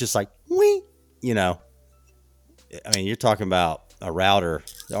hurt. It was just like, wee, you know. I mean, you're talking about a router.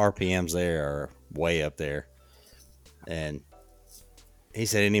 The RPMs there are way up there. And he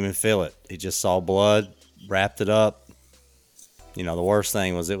said he didn't even feel it. He just saw blood, wrapped it up. You know, the worst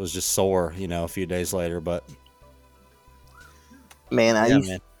thing was it was just sore, you know, a few days later. But Man,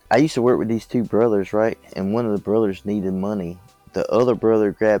 I used to work with these two brothers, right? And one of the brothers needed money. The other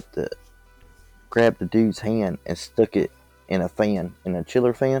brother grabbed the dude's hand and stuck it in a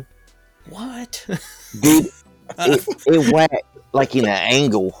chiller fan. What? Dude, it whacked like in an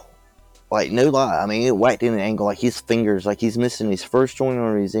angle. Like, no lie. I mean, it whacked in an angle like his fingers, like he's missing his first joint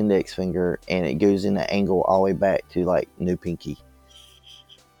on his index finger, and it goes in an angle all the way back to like no pinky.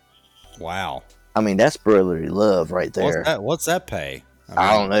 wow. I mean, that's brotherly love right there. What's that pay?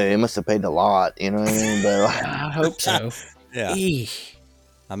 I don't know. It must have paid a lot, you know what I mean? But I hope so. Yeah. Eesh.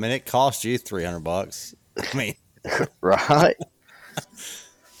 I mean, it cost you $300. I mean, right?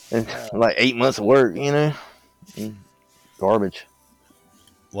 Like 8 months of work, you know? Garbage.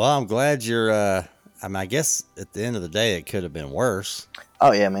 well, I'm glad you're. I mean, I guess at the end of the day, it could have been worse.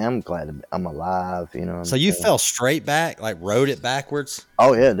 Oh yeah, man. I'm glad I'm alive. You know. What So I'm you saying? fell straight back, like rode it backwards.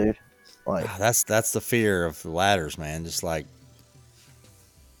 Oh yeah, dude. Like That's the fear of the ladders, man. Just like,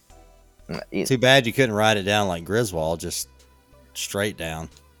 you- too bad you couldn't ride it down like Griswold, just straight down.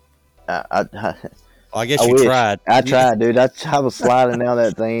 I Well, I guess I you wish. tried. I tried, dude. I was sliding down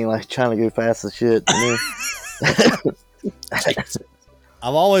that thing, like trying to go fast as shit. You know?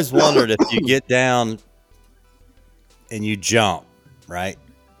 I've always wondered if you get down and you jump, right?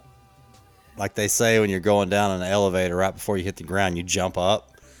 Like they say when you're going down an elevator right before you hit the ground, you jump up.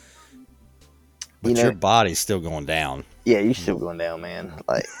 But You know- your body's still going down. Yeah, you're still going down, man.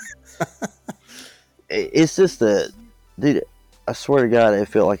 Like it's just dude. I swear to God, it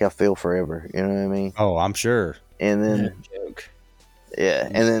felt like I fell forever. You know what I mean? Oh, I'm sure. And then No joke. yeah,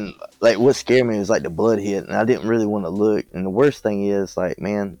 and then like what scared me was like the blood hit, and I didn't really want to look. And the worst thing is like,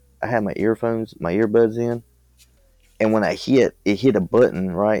 man, I had my earbuds in, and when I hit, it hit a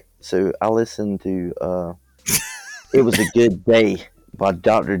button, right? So I listened to "It Was a Good Day" by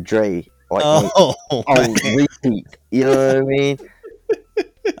Dr. Dre, like on repeat. You know what I mean?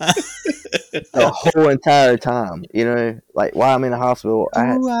 The whole entire time, you know, like while I'm in the hospital,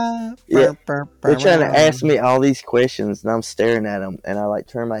 they're trying to ask me all these questions, and I'm staring at them, and I like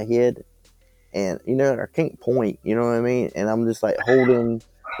turn my head, and you know, I can't point, you know what I mean, and I'm just like holding,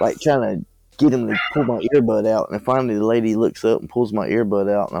 like trying to get him to pull my earbud out, and finally the lady looks up and pulls my earbud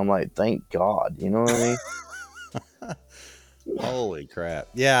out, and I'm like, thank God, you know what I mean? Holy crap.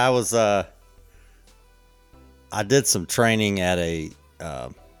 Yeah, I did some training at a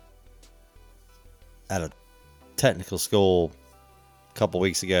technical school a couple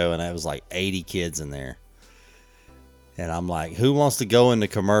weeks ago, and it was like 80 kids in there. And I'm like, who wants to go into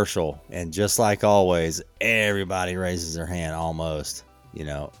commercial? And just like always, everybody raises their hand almost. You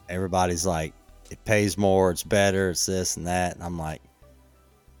know, everybody's like, it pays more, it's better, it's this and that. And I'm like,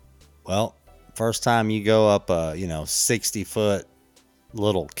 well, first time you go up a, 60-foot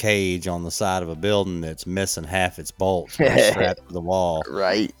little cage on the side of a building that's missing half its bolts strapped to the wall.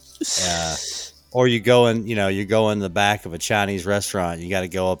 Right. Or you go in the back of a Chinese restaurant, you got to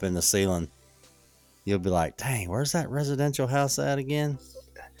go up in the ceiling. You'll be like, dang, where's that residential house at again?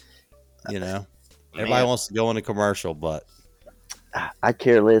 You know, everybody wants to go into commercial, but I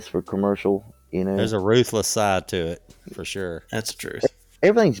care less for commercial, you know. there's a ruthless side to it for sure. That's the truth.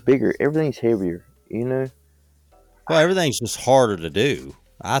 Everything's bigger, everything's heavier, you know. Well, everything's just harder to do,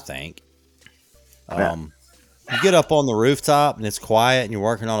 I think. You get up on the rooftop and it's quiet and you're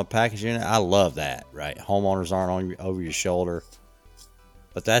working on a package unit. I love that, right? Homeowners aren't over your shoulder.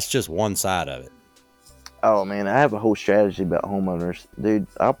 But that's just one side of it. Oh man, I have a whole strategy about homeowners, dude.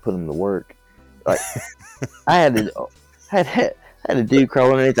 I'll put them to work. Like I had a dude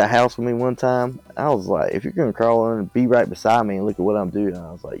crawl underneath the house with me one time. I was like, if you're gonna crawl under, be right beside me and look at what I'm doing.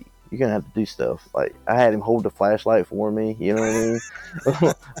 I was like, you're gonna have to do stuff. Like I had him hold the flashlight for me. You know what I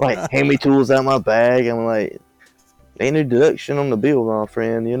mean? Like hand me tools out my bag. I'm like, ain't no deduction on the bill, my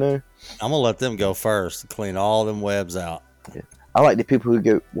friend. You know. I'm gonna let them go first, clean all them webs out. Yeah. I like the people who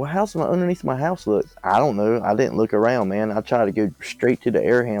go, well, how's my underneath my house look? I don't know. I didn't look around, man. I try to go straight to the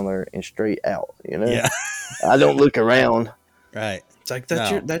air handler and straight out. You know. Yeah. I don't look around. Right. It's like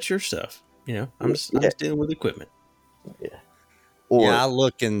that's your stuff. You know, I'm just dealing with equipment. Yeah. Or I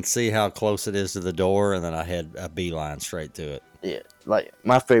look and see how close it is to the door, and then I head a beeline straight to it. yeah, like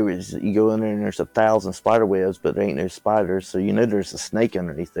my favorite is you go in there and there's 1,000 spider webs, but there ain't no spiders, so you know there's a snake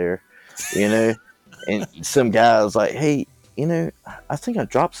underneath there. You know, And some guy was like, "Hey, I think I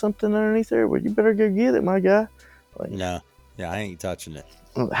dropped something underneath there. Well, you better go get it, my guy." Like, No, yeah, I ain't touching it.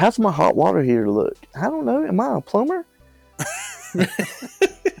 how's my hot water heater look? I don't know. Am I a plumber?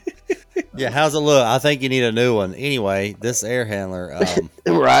 Yeah, how's it look? I think you need a new one. Anyway, this air handler,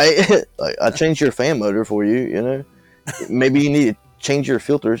 Right? Like, I changed your fan motor for you. Maybe you need to change your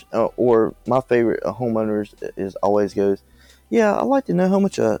filters. Or my favorite homeowners is always goes, "Yeah, I'd like to know how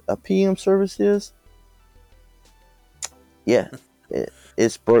much a PM service is." Yeah,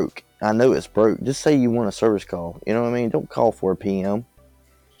 it's broke. I know it's broke. Just say you want a service call. You know what I mean? Don't call for a PM.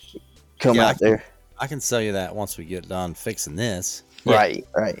 Come Yeah, out there. I can sell you that once we get done fixing this. Right,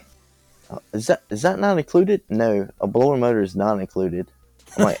 right. Is that not included? No, a blower motor is not included.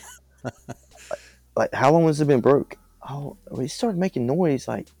 I'm like, how long has it been broke? Oh, we started making noise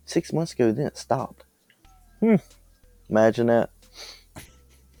like 6 months ago. Then it stopped. Imagine that.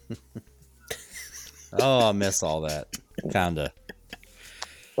 Oh, I miss all that. Kinda.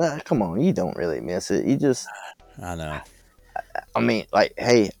 Come on, you don't really miss it. You just, I know. I mean, like,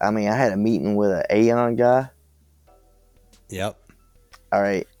 hey, I had a meeting with an Aeon guy. Yep. All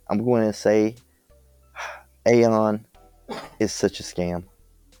right, I'm going to say Aeon is such a scam.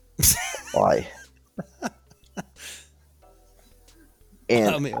 Why?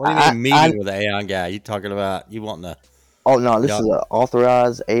 And I mean, what do you mean meeting with the Aeon guy? You talking about you wanting to? Oh no, this is an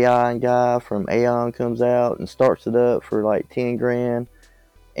authorized Aeon guy from Aeon comes out and starts it up for like 10 grand.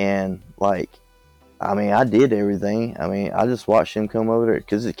 And like, I did everything. I just watched him come over there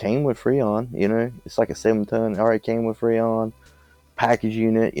because it came with Freon. It's like a 7-ton. Already came with Freon package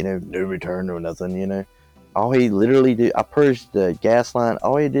unit. No return or nothing. All he literally did, I purged the gas line.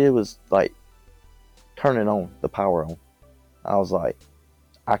 All he did was like turn it on, the power on. I was like,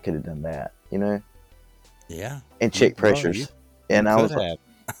 I could have done that. Yeah. And check pressures. And I was like,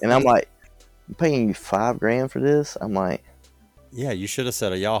 and I'm like, I'm paying you $5 grand for this. I'm like, yeah, you should have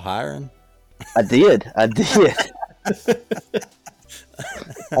said, "Are y'all hiring?" I did. I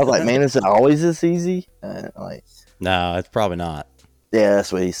was like, man, is it always this easy? No, it's probably not. Yeah,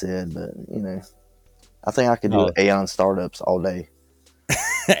 that's what he said. But I think I could do Aeon startups all day.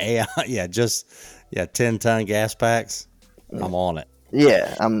 Aeon, yeah, 10-ton gas packs. I'm on it.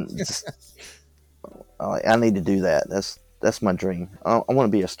 Yeah, I need to do that. That's my dream. I want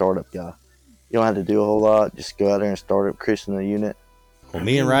to be a startup guy. You don't have to do a whole lot. Just go out there and start up, christen the unit. Well,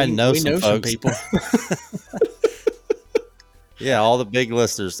 me and Ryan know some people. Yeah, all the big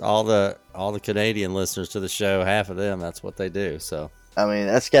listeners, all the Canadian listeners to the show, half of them, that's what they do. So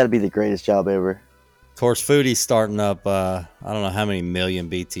that's got to be the greatest job ever. Of course, Foodie's starting up. I don't know how many million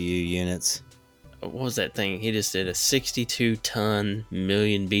BTU units. What was that thing? He just did a 62-ton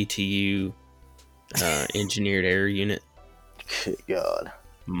million BTU engineered air unit. Good God.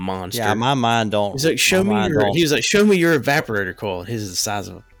 Monster. Yeah, my mind don't. He's like, show me your evaporator coil. His is the size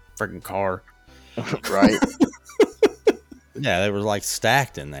of a freaking car. Right. Yeah, they were like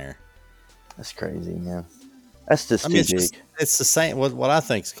stacked in there. That's crazy, man. That's just too big. It's the same. What I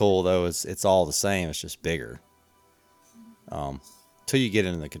think's cool though is it's all the same. It's just bigger. Till you get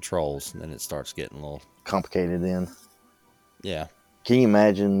into the controls, and then it starts getting a little complicated. Then. Yeah. Can you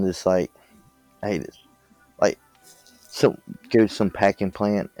imagine this? Like, hey, so go to some packing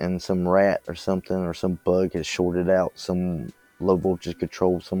plant and some rat or something or some bug has shorted out some low voltage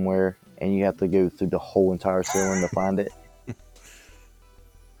control somewhere, and you have to go through the whole entire ceiling to find it.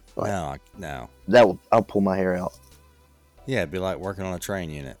 No. I'll pull my hair out. Yeah, it'd be like working on a train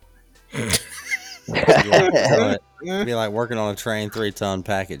unit. It'd be like working on a train 3-ton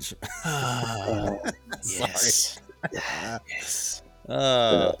package. Yes. Yes.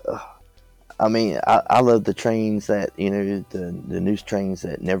 I love the trains that, the news trains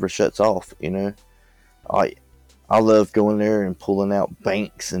that never shuts off, I love going there and pulling out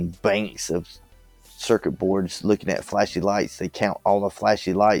banks and banks of circuit boards, looking at flashy lights. They count all the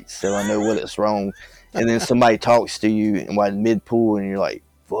flashy lights so I know what it's wrong. And then somebody talks to you and while mid-pull and you're like,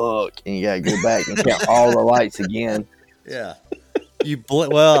 fuck, and you gotta go back and count all the lights again. Yeah.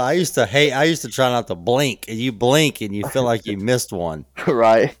 Well, I used to try not to blink, and you blink and you feel like you missed one.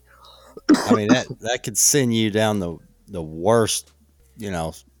 Right. I mean, that could send you down the worst,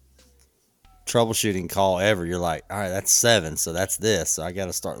 troubleshooting call ever. You're like, all right, that's 7, so that's this. So I got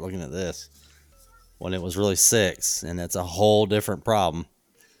to start looking at this when it was really 6, and it's a whole different problem.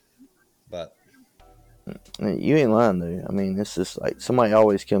 But you ain't lying, though. It's just like somebody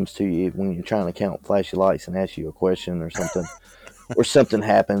always comes to you when you're trying to count flashy lights and ask you a question or something, or something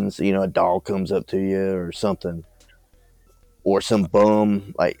happens. A dog comes up to you or something. Or some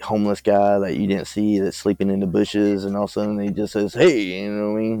bum, like homeless guy that you didn't see that's sleeping in the bushes, and all of a sudden he just says, "Hey," you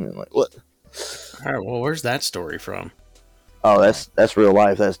know what I mean? And like, what? All right. Well, where's that story from? Oh, that's real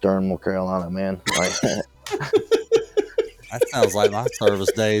life. That's Durham, North Carolina, man. Like, That sounds like my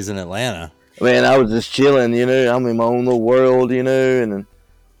service days in Atlanta. man, I was just chilling, I'm in my own little world, and then,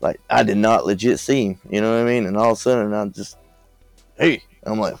 like, I did not legit see him, you know what I mean? And all of a sudden, I'm just, hey,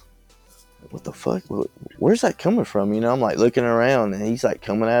 I'm like, what the fuck? Where's that coming from? I'm like looking around, and he's like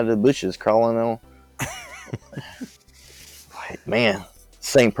coming out of the bushes, crawling on. Like, man,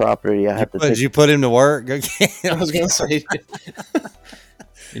 same property. Did you put him to work? I was gonna say.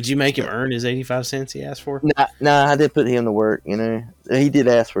 Did you make him earn his 85 cents he asked for? Nah, I did put him to work. He did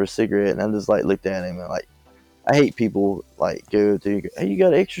ask for a cigarette, and I just like looked at him and like, I hate people like go to, hey, you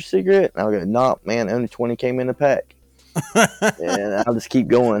got an extra cigarette? And I'll go, nah, man, only 20 came in the pack, and I'll just keep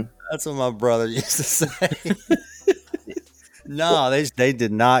going. That's what my brother used to say. No, they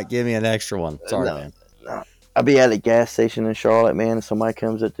did not give me an extra one. Sorry, man. No. I'll be at a gas station in Charlotte, man, and somebody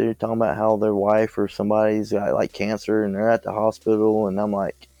comes up there talking about how their wife or somebody's got like cancer and they're at the hospital, and I'm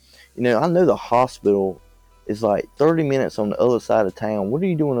like, I know the hospital is like 30 minutes on the other side of town. What are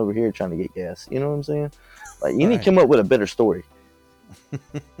you doing over here trying to get gas? You know what I'm saying? Like, you need to come up with a better story.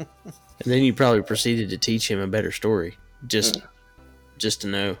 And then you probably proceeded to teach him a better story, just to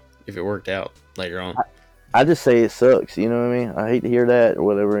know if it worked out later on. I just say it sucks, you know what I mean? I hate to hear that or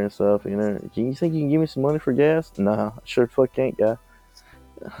whatever and stuff, Can you think you can give me some money for gas? Nah, I sure fuck can't, guy.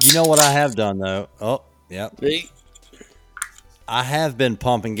 You know what I have done, though? Oh, yep. I have been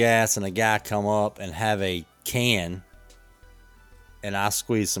pumping gas, and a guy come up and have a can, and I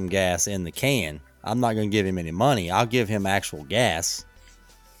squeeze some gas in the can. I'm not going to give him any money. I'll give him actual gas,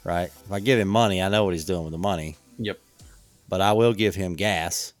 right? If I give him money, I know what he's doing with the money. Yep. But I will give him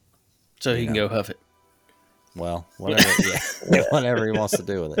gas. So he can go huff it. Well, whatever, yeah, whatever he wants to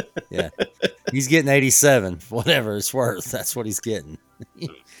do with it. Yeah, he's getting 87, whatever it's worth. That's what he's getting.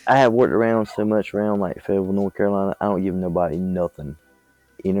 I have worked around so much around like Fayetteville, North Carolina. I don't give nobody nothing.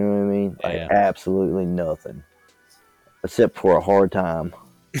 You know what I mean? Like, absolutely nothing, except for a hard time.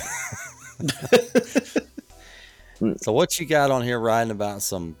 So what you got on here writing about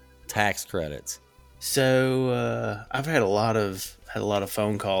some tax credits? So I've had a lot of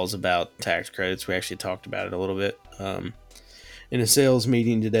phone calls about tax credits. We actually talked about it a little bit in a sales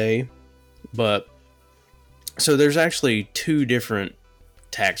meeting today. But so there's actually two different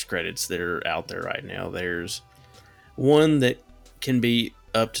tax credits that are out there right now. There's one that can be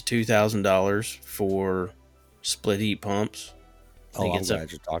up to $2,000 for split heat pumps. Oh, I'm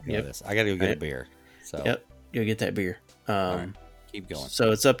glad you're talking about this. I got to go get a beer. So yep, go get that beer. Right, keep going.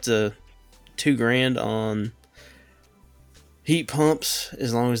 So it's up to $2,000 on heat pumps,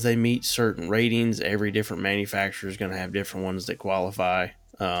 as long as they meet certain ratings. Every different manufacturer is going to have different ones that qualify.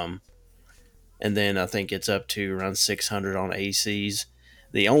 And then I think it's up to around $600 on ACs.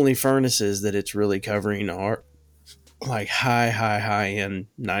 The only furnaces that it's really covering are like high end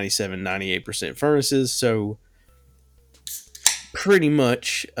 97, 98% furnaces. So pretty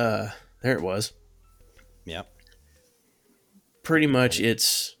much, there it was. Yep. Pretty much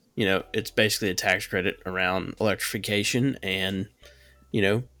it's basically a tax credit around electrification and,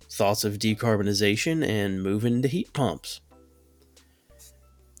 thoughts of decarbonization and moving to heat pumps.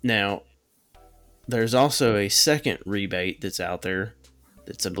 Now, there's also a second rebate that's out there.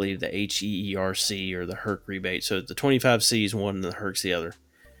 That's, I believe, the HEERC or the HERC rebate. So the 25C is one and the HERC's the other.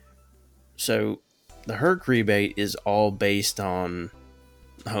 So the HERC rebate is all based on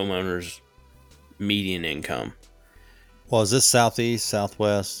the homeowner's median income. Well, is this southeast,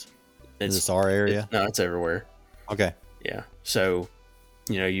 southwest? Is this our area? No, it's everywhere. Okay. Yeah. So,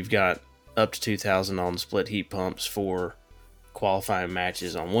 you've got up to $2,000 on split heat pumps for qualifying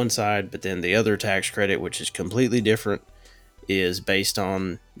matches on one side, but then the other tax credit, which is completely different, is based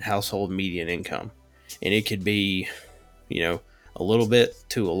on household median income. And it could be, a little bit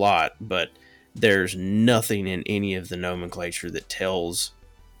to a lot, but there's nothing in any of the nomenclature that tells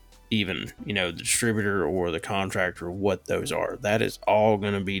even, the distributor or the contractor what those are. That is all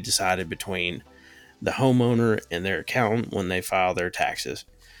going to be decided between the homeowner and their accountant when they file their taxes.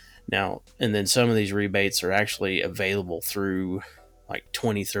 Now, and then some of these rebates are actually available through like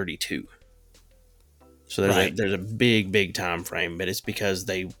 2032. So there's a big time frame, but it's because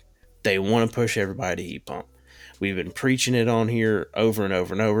they want to push everybody to heat pump. We've been preaching it on here over and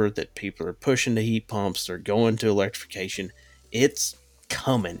over and over that people are pushing to heat pumps. They're going to electrification. It's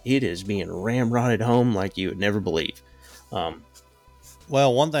coming. It is being ramrodded home like you would never believe.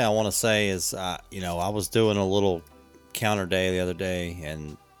 Well, one thing I want to say is, I was doing a little counter day the other day,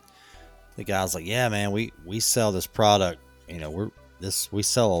 and the guy was like, "Yeah, man, we sell this product. We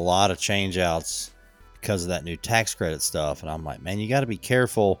sell a lot of change outs because of that new tax credit stuff." And I'm like, "Man, you got to be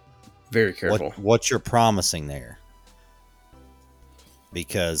careful Very careful. what you're promising there,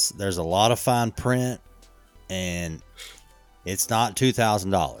 because there's a lot of fine print, and it's not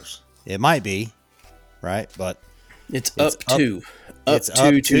 $2,000. It might be, right? But It's it's up to it's up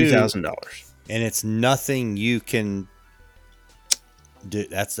to up to- $2,000. and it's nothing you can do.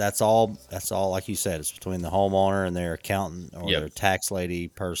 That's all. Like you said, it's between the homeowner and their accountant or Yep. their tax lady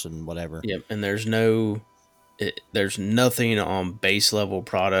person, whatever. Yep, and there's nothing on base level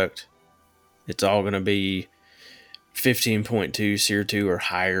product. It's all going to be 15.2 SEER 2 or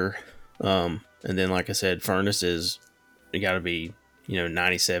higher. And then, like I said, furnaces, you got to be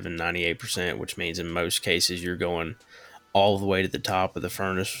 97, 98%, which means in most cases you're going all the way to the top of the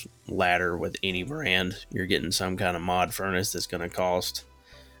furnace ladder with any brand. You're getting some kind of mod furnace that's going to cost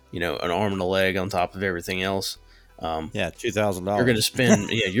an arm and a leg on top of everything else. $2,000. You're going to spend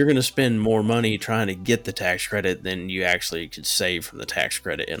you're going to spend more money trying to get the tax credit than you actually could save from the tax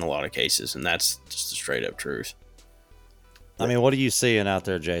credit in a lot of cases, and that's just the straight up truth. I mean, what are you seeing out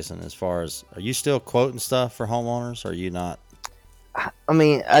there, Jason? As far as, are you still quoting stuff for homeowners? Or are you not? I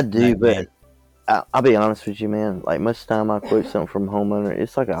mean, I do, That but I'll be honest with you, man. Like, most of the time I quote something from a homeowner,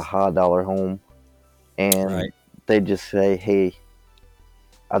 it's like a high dollar home, and Right. they just say, "Hey,"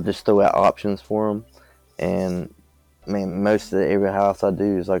 I just throw out options for them, and man, most of every house I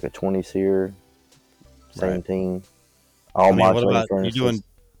do is like a 20 SEER, 17, all What modular about furnaces.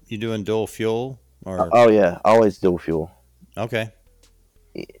 you doing dual fuel or Oh yeah, always dual fuel. okay?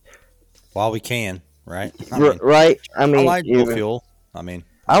 While we can, right? Right? I mean, I like dual fuel. I mean,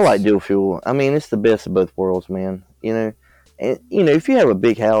 I like dual fuel. I mean, it's the best of both worlds, man. And if you have a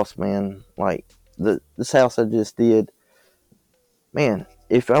big house, man, like this house I just did, man,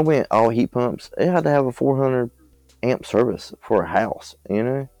 if I went all heat pumps, it had to have a 400 amp service for a house. I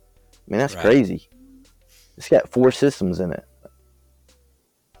mean, that's Right. crazy. It's got 4 systems in it.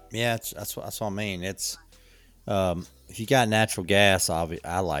 yeah, that's what I mean. It's if you got natural gas,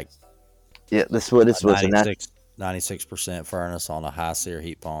 I like Yeah, this was a 96% furnace on a high SEER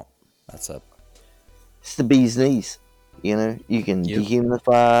heat pump. That's it's the bee's knees. You can Yep.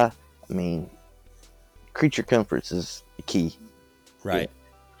 dehumidify. I mean, creature comforts is the key. right.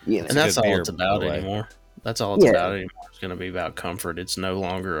 You know, And that's good all beer, it's by about the way. anymore. That's all it's Yeah. about anymore. It's going to be about comfort. It's no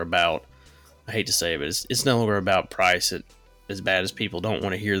longer about, I hate to say it, but it's no longer about price. As bad as people don't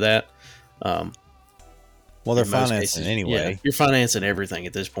want to hear that. Well, they're In most financing cases, anyway. Yeah, you're financing everything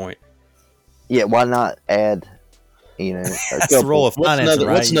at this point. yeah. Why not add? A That's the couple. role of financing,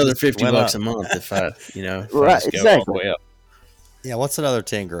 right? What's You another just $50 went bucks up. a month if I Right, just go all exactly. the way up? Yeah, what's another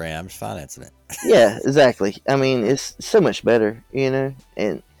 10 grand? I'm just financing it. Yeah, exactly. I mean, it's so much better, and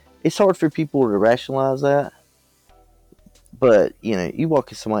it's hard for people to rationalize that. But you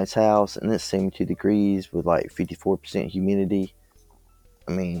walk in somebody's house and it's 72 degrees with like 54% humidity.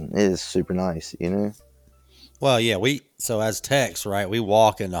 I mean, it is super nice, Well, yeah, so as techs, right, we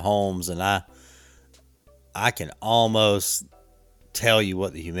walk into homes and I can almost tell you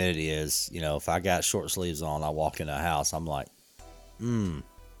what the humidity is. If I got short sleeves on, I walk into a house, I'm like,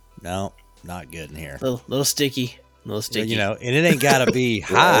 no, not good in here. Little sticky. And it ain't got to be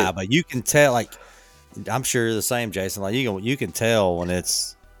high, but you can tell, like, I'm sure you're the same, Jason. Like, you can tell when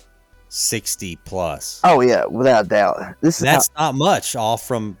it's 60 plus. Oh yeah, without a doubt. And that's not much off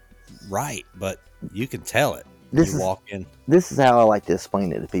from right, but you can tell it. This You is- walk in. This is how I like to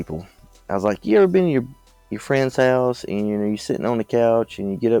explain it to people. I was like, you ever been to your friend's house and you're sitting on the couch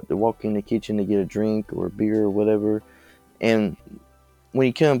and you get up to walk in the kitchen to get a drink or a beer or whatever, and when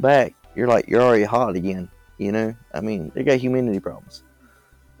you come back, you're already hot again. I mean, they got humidity problems.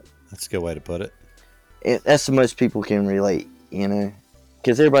 That's a good way to put it. And that's the most people can relate.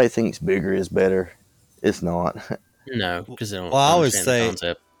 Because everybody thinks bigger is better. It's not. No, because they don't Well, I always understand the say-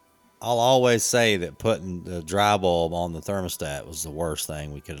 concept. I'll always say that putting the dry bulb on the thermostat was the worst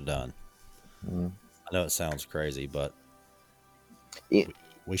thing we could have done. Mm. I know it sounds crazy, but Yeah.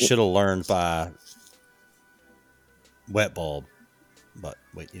 we should have learned by wet bulb. But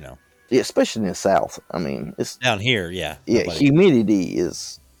Yeah, especially in the South. I mean, it's down here, yeah, humidity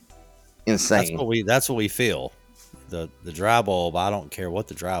is insane. That's what we feel. The dry bulb. I don't care what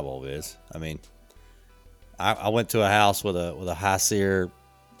the dry bulb is. I mean, I went to a house with a high SEER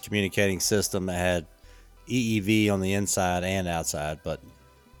communicating system that had EEV on the inside and outside, but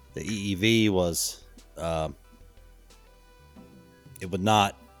the EEV was it would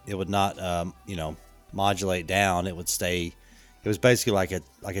not modulate down. It would stay. It was basically like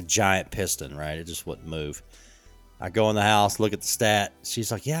a giant piston, right? It just wouldn't move. I go in the house, look at the stat.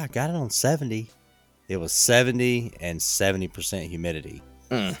 She's like, "Yeah, I got it on 70." It was 70 and 70% humidity,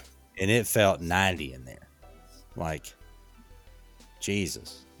 and it felt 90 in there. Like,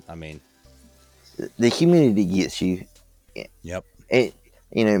 Jesus. I mean, The humidity gets you. yep. It,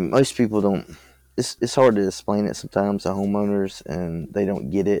 most people don't. It's hard to explain it sometimes to homeowners, and they don't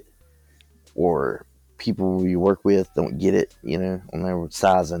get it, or people you work with don't get it. On their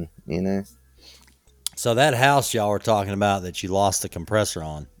sizing. So that house y'all were talking about that you lost the compressor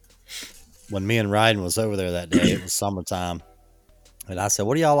on, when me and Ryden was over there that day, it was summertime, and I said,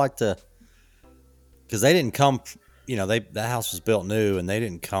 "What do y'all like to?" Because they didn't come, that house was built new, and they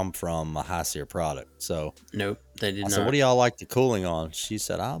didn't come from a high SEER product. So Nope, they did I not. said, "What do y'all like the cooling on?" She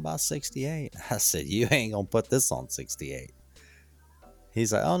said, "Oh, about 68." I said, "You ain't gonna put this on 68."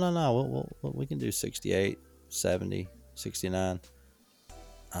 He's like, "Oh no, we can do 68, 70, 69."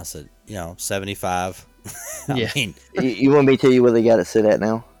 I said, 75. Yeah. I mean, You want me to tell you where they got it set at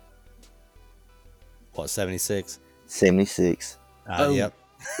now? what, 76? 76. Oh. Yep.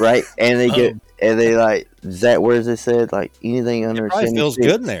 Right, and they Oh. like Zach. Where they said like anything under It probably 76 feels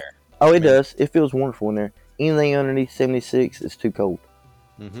good in there. Oh, it does. It feels wonderful in there. Anything underneath 76 is too cold.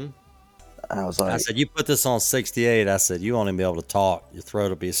 Mm-hmm. I was like, I said, you put this on 68. I said, you won't even be able to talk. Your throat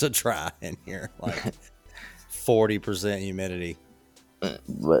will be so dry in here, like 40% humidity.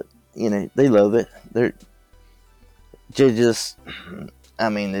 but they love it. They just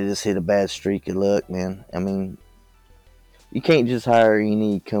hit a bad streak of luck, man. I mean, you can't just hire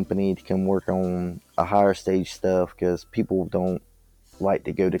any company to come work on a higher stage stuff because people don't like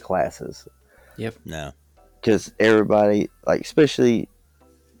to go to classes. Yep. No. Because everybody, like, especially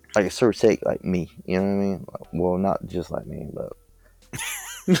like a service tech like me, you know what I mean? Well, not just like me, but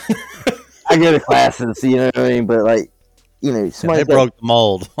I go to classes, you know what I mean? But like, somebody they broke the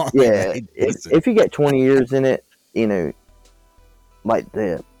mold. yeah, if you got 20 years in it, like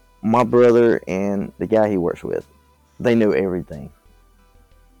my brother and the guy he works with, they know everything,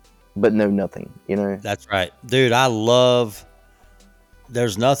 but know nothing, That's right. Dude,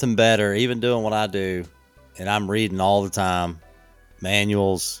 there's nothing better, even doing what I do, and I'm reading all the time,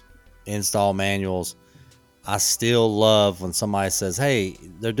 manuals, install manuals. I still love when somebody says, "Hey,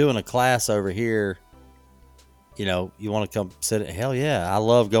 they're doing a class over here. You want to come sit?" Hell yeah. I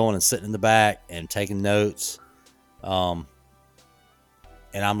love going and sitting in the back and taking notes. And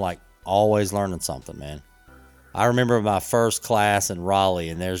I'm like always learning something, man. I remember my first class in Raleigh,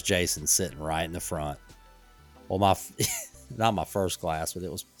 and there's Jason sitting right in the front. Well, not my first class, but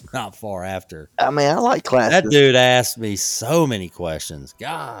it was not far after. I mean, I like classes. That dude asked me so many questions.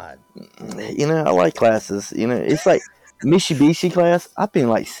 God. I like classes. It's like Mitsubishi class. I've been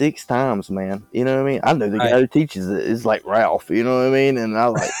like 6 times, man. You know what I mean? I know the guy who teaches it is like Ralph. You know what I mean? And I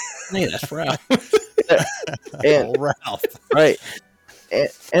like, Yeah, that's Ralph. and, Ralph. Right.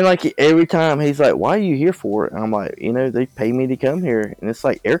 And like every time he's like, "Why are you here for it?" And I'm like, they pay me to come here, and it's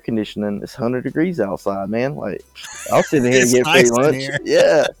like air conditioning. It's 100 degrees outside, man. Like, I'll sit in here and get free lunch.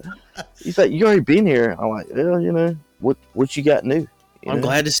 Yeah. He's like, "You already been here." I'm like, "Well, what you got new?" I'm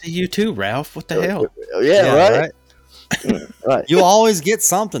glad to see you too, Ralph. What the hell? Yeah, right. Right. You always get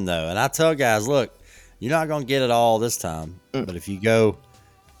something though, and I tell guys, look, you're not going to get it all this time, but if you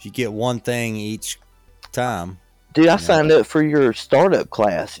get one thing each time. Dude, I signed up for your startup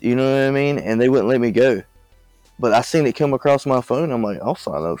class, you know what I mean? And they wouldn't let me go. But I seen it come across my phone. I'm like, I'll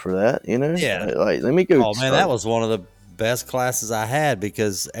sign up for that, Yeah. Like, let me go. Oh, man, that was one of the best classes I had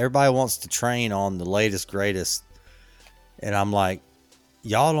because everybody wants to train on the latest, greatest. And I'm like,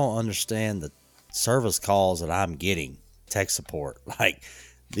 y'all don't understand the service calls that I'm getting, tech support. Like,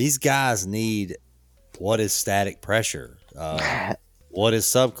 these guys need what is static pressure? What is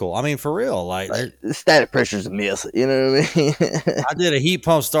subcool? I mean, for real, like static pressure's a myth. You know what I mean? I did a heat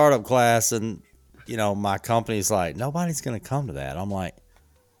pump startup class, and my company's like, nobody's gonna come to that. I'm like,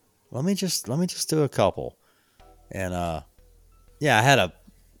 let me just do a couple, and I had a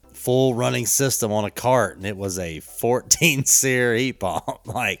full running system on a cart, and it was a 14 SEER heat pump,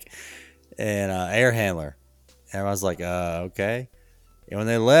 and air handler, and I was like, okay. And when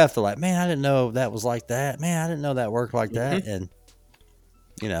they left, they're like, man, I didn't know that was like that. Man, I didn't know that worked like that, and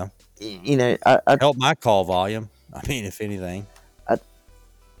I help my call volume. I mean, if anything.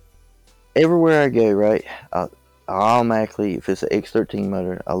 Everywhere I go, right, I automatically, if it's an X13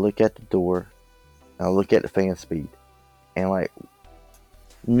 motor, I look at the door, I look at the fan speed, and like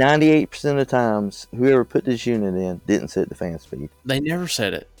 98% of the times, whoever put this unit in didn't set the fan speed. They never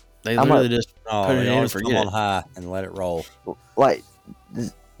set it. They literally just put it in and forget on high and let it roll. Like,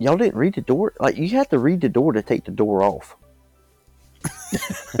 y'all didn't read the door. Like, you have to read the door to take the door off.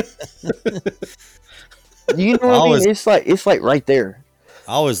 You know what I mean? It's like right there.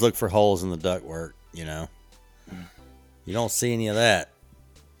 I always look for holes in the ductwork. You don't see any of that,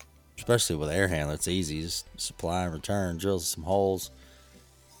 especially with air handler. It's easy, just supply and return, drill some holes.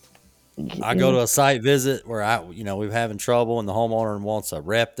 I go to a site visit where we're having trouble and the homeowner wants a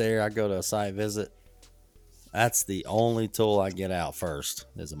rep there. I go to a site visit. That's the only tool I get out first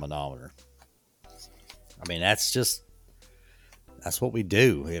is a manometer. I mean, that's what we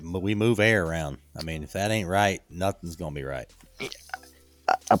do. We move air around. I mean, if that ain't right, nothing's going to be right.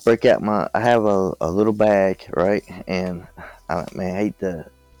 I break out I have a little bag, right? And I hate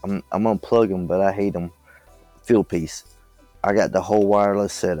I'm unplug them, but I hate them. Field piece. I got the whole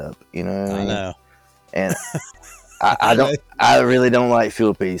wireless setup, you know what I mean? know. And I really don't like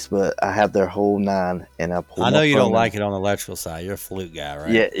field piece, but I have their whole 9 and I pull I know you don't phone like it on the electrical side. You're a flute guy,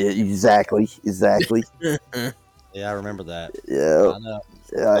 right? Yeah, exactly. Yeah, I remember that. Yeah. I know.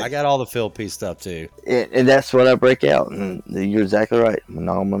 I got all the field piece stuff too. And that's what I break out. And you're exactly right.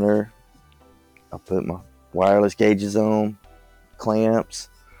 Manometer. I put my wireless gauges on, clamps.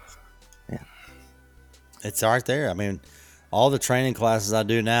 Yeah. It's right there. I mean, all the training classes I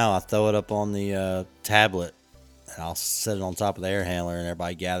do now, I throw it up on the tablet, and I'll set it on top of the air handler, and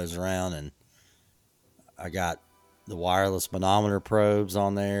everybody gathers around, and I got the wireless manometer probes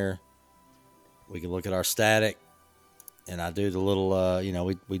on there. We can look at our static, and I do the little,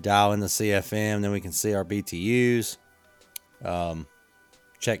 we dial in the CFM, then we can see our BTUs.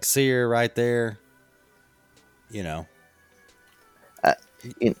 Check SEER right there.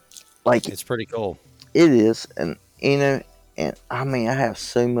 It's pretty cool. It is, and and I mean, I have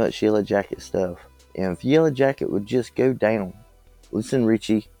so much Yellow Jacket stuff. And if Yellow Jacket would just go down, listen,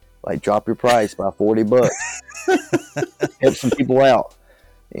 Richie, like drop your price by $40, help some people out.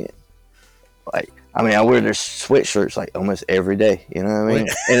 And, I wear their sweatshirts like almost every day. You know what I mean?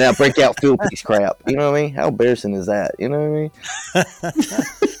 And I break out field piece crap. You know what I mean? How embarrassing is that? You know what I mean?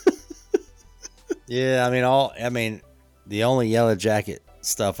 Yeah, the only Yellow Jacket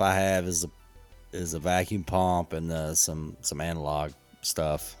stuff I have is a vacuum pump and some analog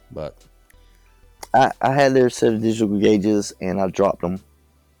stuff. But I had their set of digital gauges and I dropped them.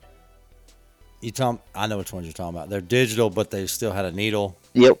 I know which ones you're talking about. They're digital, but they still had a needle.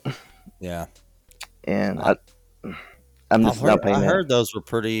 Yep. Yeah. And I'm just not paying. I heard those were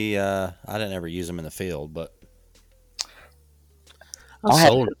pretty. I didn't ever use them in the field, but I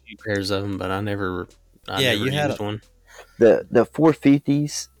sold a few pairs of them, but I never used one. The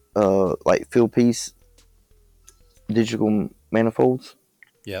 450s, like field piece digital manifolds.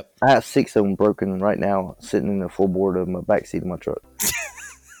 Yep. I have 6 of them broken right now, sitting in the floorboard of my backseat of my truck.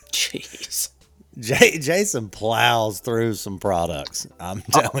 Jeez. Jason plows through some products. I'm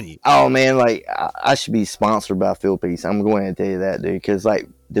telling you. Oh man, like I should be sponsored by Field Piece. I'm going to tell you that, dude. Because like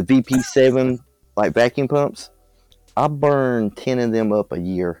the VP7, like vacuum pumps, I burn 10 of them up a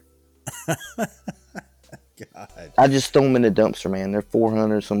year. God. I just throw them in the dumpster, man. They're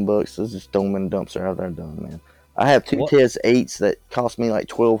 400 some bucks. I just throw them in the dumpster out there done, man. I have 2 Tez 8s that cost me like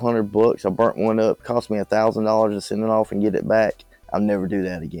 $1,200. I burnt one up. Cost me $1,000 to send it off and get it back. I'll never do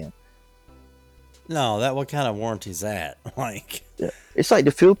that again. No, what kind of warranty is that? Like, yeah. It's like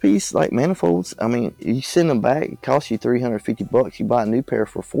the field piece, like manifolds. I mean, you send them back, it costs you $350. You buy a new pair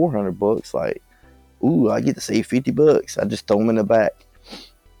for $400. Like, ooh, I get to save $50. I just throw them in the back.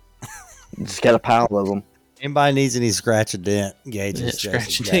 Just got a pile of them. Anybody needs any scratch and dent gauges? Yeah,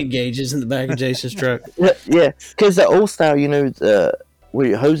 scratch and dent gauges in the back of Jason's truck. Yeah, because the old style, where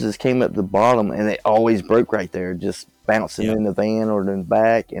your hoses came up the bottom and they always broke right there, just bouncing in the van or in the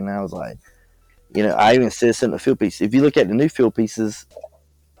back. And I was like, I even said something to field piece. If you look at the new field pieces,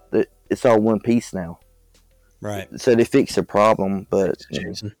 it's all one piece now. Right. So they fixed the problem, but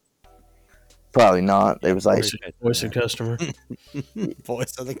probably not. It was like voice of customer.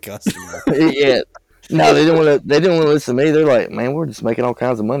 Voice of the customer. Yeah. No, they didn't want to listen to me. They're like, man, we're just making all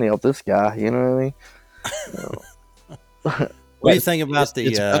kinds of money off this guy. You know what I mean? What do you think about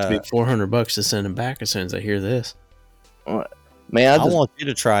it's about to be $400 to send him back as soon as I hear this? Man, I want you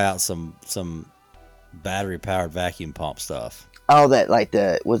to try out some battery powered vacuum pump stuff. Oh, that like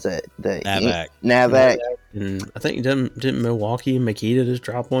the Navac. And I think didn't Milwaukee and Makita just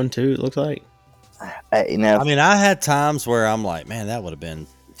drop one too? It looks like. I had times where I'm like, man, that would have been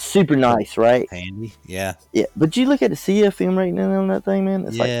super nice, right? Handy, yeah. But you look at the CFM rating on that thing, man.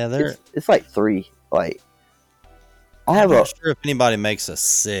 It's it's like 3. Like, I'm not sure if anybody makes a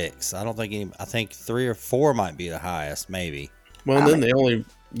 6. I think 3 or 4 might be the highest, maybe. Well, then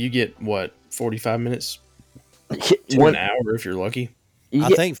you get 45 minutes to an hour if you're lucky. I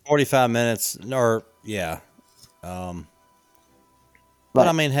think 45 minutes, or but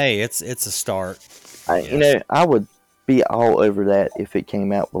I mean, hey, it's a start. I would be all over that if it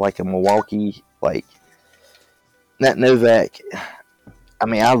came out with like a Milwaukee, like that Novak. I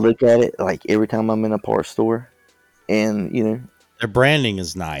mean, I look at it like every time I'm in a parts store, and Their branding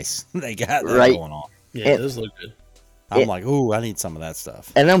is nice. They got that Right. going on. Yeah, it does look good. I'm like, ooh, I need some of that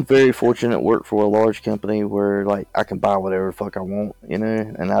stuff. And I'm very fortunate to work for a large company where, like, I can buy whatever the fuck I want, you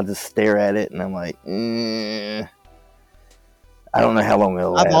know? And I just stare at it and I'm like, I don't know how long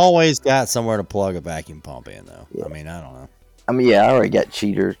it'll last. I've always got somewhere to plug a vacuum pump in, though. Yeah. I mean, I don't know. I mean, yeah, I already got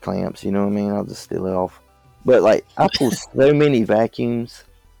cheater clamps, you know what I mean? I'll just steal it off. But, like, I pull so many vacuums.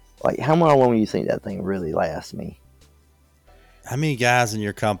 Like, how long do you think that thing really lasts me? How many guys in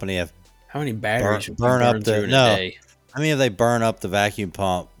your company have How many batteries should burn we up burn the through in a no? day? I mean, if they burn up the vacuum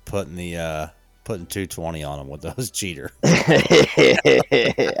pump, putting 220 on them with those cheater. I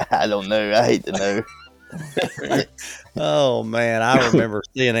don't know. I hate to know. Oh man, I remember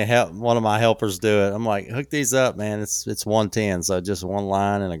seeing one of my helpers do it. I'm like, hook these up, man. It's 110, so just one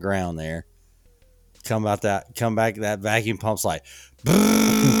line and a ground there. Come back, that vacuum pump's like,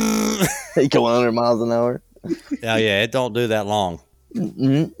 They go 100 miles an hour. oh yeah, it don't do that long.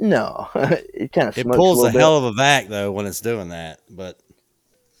 No, it kind of It smokes pulls a a little hell of a vac though when it's doing that. But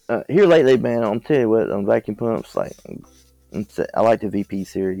here lately, man, I'm tell you what, on vacuum pumps, like, I like the VP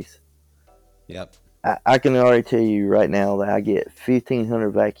series. yep, I can already tell you right now that I get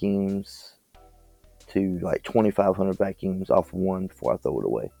 1,500 vacuums to like 2,500 vacuums off of one before I throw it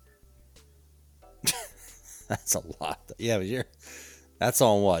away. that's a lot. Yeah, but that's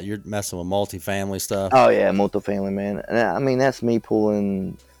on what? You're messing with multifamily stuff. Oh yeah, multifamily, man. And I mean, that's me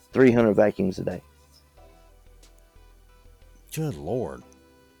pulling 300 vacuums a day. Good Lord.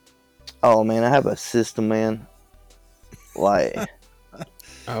 Oh man, I have a system, man. Like,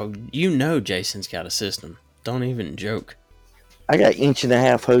 Oh, you know Jason's got a system. Don't even joke. I got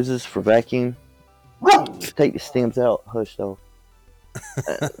 1.5-inch hoses for vacuum. Take the stems out. Hush though.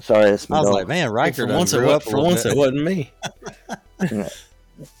 Sorry, that's my I was dog. like, man, Riker For once, it wasn't me.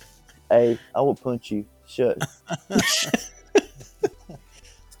 Hey, I will punch you. Shut.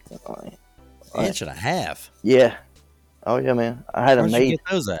 Inch and a half. Yeah. Oh yeah, man. I had a Where'd you maid. get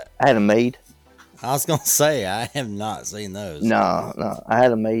those at? I had a maid. I was gonna say I have not seen those. No. I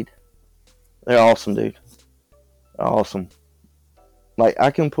had a maid. They're awesome, dude. They're awesome. Like,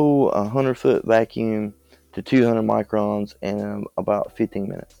 I can pull a 100-foot vacuum to 200 microns in about 15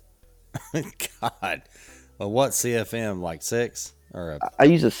 minutes. God. Well, what CFM? Like 6 or I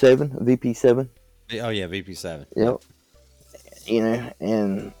use a VP7. oh yeah, VP7. Yep. You know,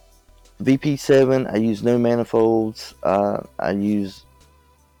 and VP7, I use no manifolds. I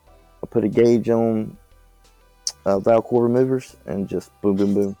put a gauge on valve core removers and just boom,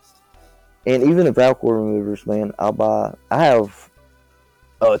 boom, boom. And even the valve core removers, man, I have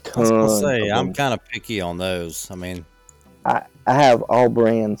a ton. I was gonna say, of I'm them. kind of picky on those. I mean, I have all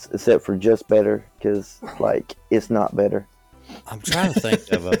brands except for Just Better, because, like, it's not better. I'm trying to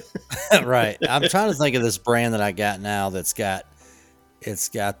think of a right. I'm trying to think of this brand that I got now that's got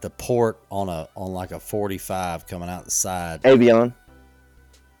the port on like a 45 coming out the side. Avion,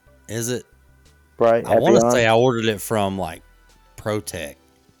 Is it? right? I want to Avion. say I ordered it from like ProTech,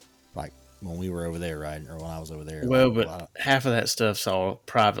 like when we were over there, right? Or when I was over there. Well, Like, but half of that stuff's all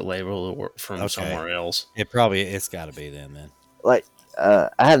private label or from Okay. somewhere else. it's got to be then. Like, I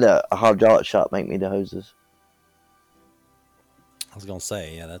had a hydraulic shop make me the hoses. I was gonna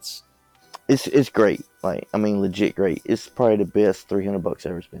say, yeah, that's It's great. Like, I mean, legit great. It's probably the best $300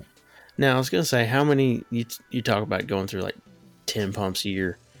 ever spent. Now, I was going to say, how many, you talk about going through like 10 pumps a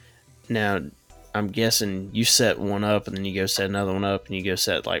year. Now, I'm guessing you set one up and then you go set another one up and you go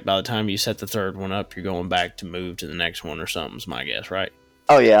set, like, by the time you set the third one up, you're going back to move to the next one or something, is my guess, right?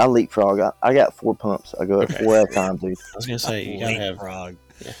 Oh yeah, I leapfrog. I got 4 pumps. I go at Okay. 4 at a time, dude. I was going to say, you got to have, frog.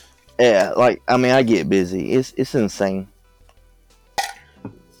 Yeah, like, I mean, I get busy. It's insane.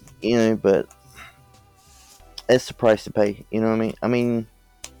 You know, but it's the price to pay. You know what I mean? I mean,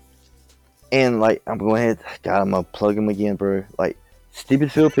 and like, I'm going ahead. God, I'm gonna plug them again, bro. Like,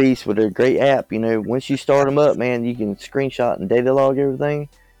 Stupid Field Piece with a great app. You know, once you start them up, man, you can screenshot and data log everything,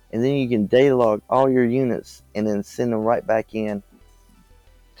 and then you can data log all your units and then send them right back in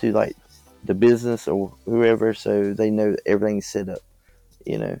to, like, the business or whoever, so they know that everything's set up.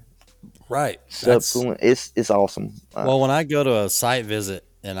 You know, Right. subcoolant. It's awesome. Well, when I go to a site visit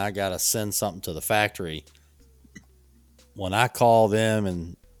and I gotta send something to the factory, when I call them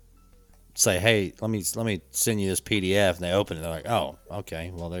and say, "Hey, let me send you this PDF," and they open it, they're like, "Oh,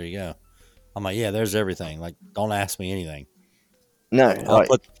 okay, well there you go." I'm like, "Yeah, there's everything. Like, don't ask me anything. No, I'll like,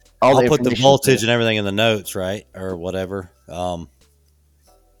 put all I'll put the information's voltage there. and everything in the notes, right, or whatever."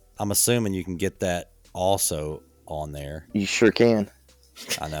 I'm assuming you can get that also on there. You sure can.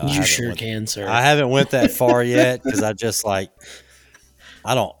 I know you sure can, sir. I haven't went that far yet because I just like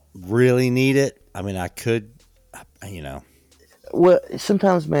I don't really need it. I mean, I could, you know. Well,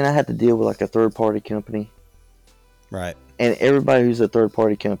 sometimes, man, I have to deal with like a third party company, Right. and everybody who's a third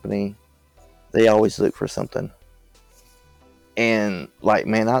party company, they always look for something. And like,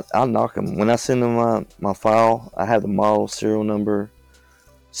 man, I'll knock them when I send them my file. I have the model, serial number,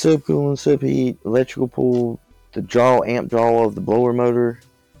 subcooling, subheat, electrical pool, the amp draw of the blower motor,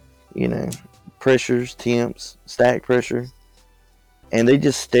 pressures, temps, stack pressure, and they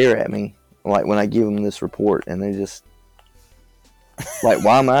just stare at me like when I give them this report, and they just like,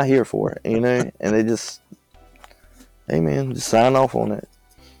 why am I here for it? And they just, hey man, just sign off on it.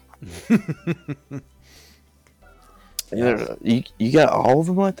 You got all of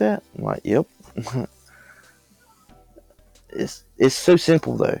them like that? I'm like, yep. It's so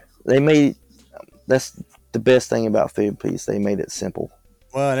simple though. That's the best thing about Field Piece. They made it simple.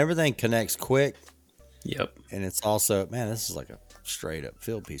 Well, and everything connects quick. Yep. And it's also, man, this is like a straight up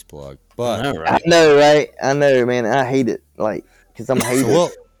Field Piece plug. But I know, right? I know, man. I hate it, like, because I'm a hater.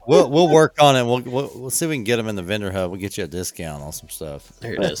 So we'll work on it. We'll see if we can get them in the vendor hub. We'll get you a discount on some stuff.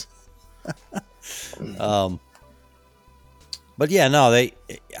 There it is. But yeah, no,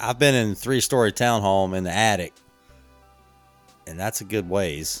 I've been in 3-story townhome in the attic, and that's a good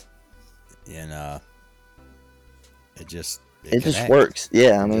ways. And it just works.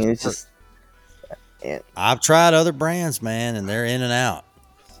 Yeah, I mean, it's just. I've tried other brands, man, and they're in and out.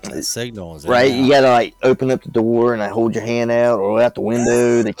 The signal is in right. And you gotta like open up the door and hold your hand out or out the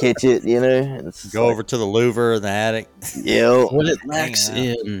window to catch it. Go over to the louver in the attic. Yeah. What it lacks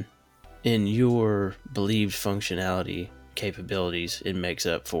in your believed functionality capabilities, it makes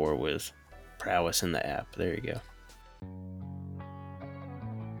up for with prowess in the app. There you go.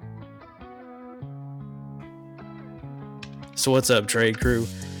 So what's up, Trade Crew?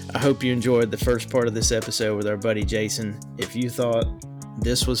 I hope you enjoyed the first part of this episode with our buddy Jason. If you thought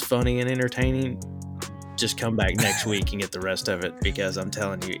this was funny and entertaining, just come back next week and get the rest of it, because I'm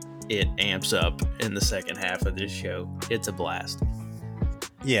telling you, it amps up in the second half of this show. It's a blast.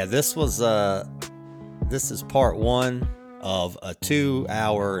 Yeah, this is part 1 of a 2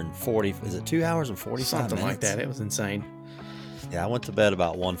 hour and 40. Is it 2 hours and 45 Something minutes? like that. It was insane. Yeah, I went to bed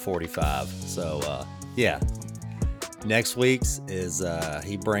about 1:45. So yeah, next week's is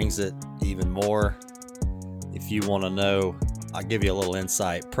he brings it even more. If you want to know, I'll give you a little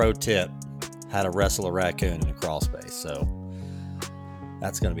insight. Pro tip: how to wrestle a raccoon in a crawl space. So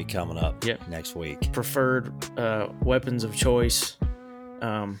that's going to be coming up next week. Preferred weapons of choice,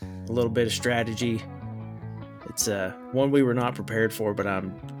 a little bit of strategy. It's one we were not prepared for, but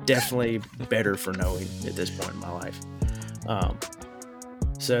I'm definitely better for knowing at this point in my life.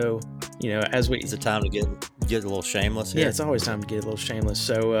 So, as we... Is it time to get a little shameless here? Yeah, it's always time to get a little shameless.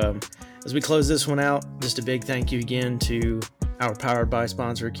 So, as we close this one out, just a big thank you again to our Powered By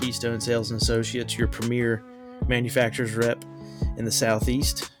sponsor, Keystone Sales & Associates, your premier manufacturer's rep in the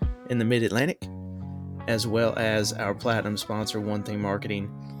Southeast, in the Mid-Atlantic, as well as our platinum sponsor, One Thing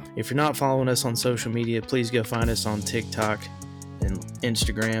Marketing. If you're not following us on social media, please go find us on TikTok and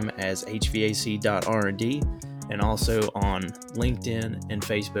Instagram as HVAC.R&D, and also on LinkedIn and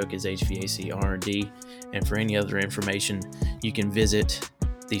Facebook as HVAC R&D. And for any other information, you can visit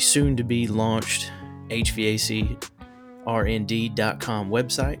the soon-to-be launched HVACRND.com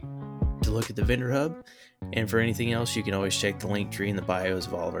website to look at the vendor hub. And for anything else, you can always check the link tree in the bios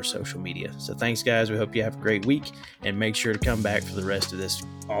of all of our social media. So thanks, guys. We hope you have a great week, and make sure to come back for the rest of this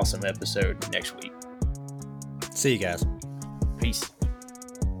awesome episode next week. See you guys. Peace.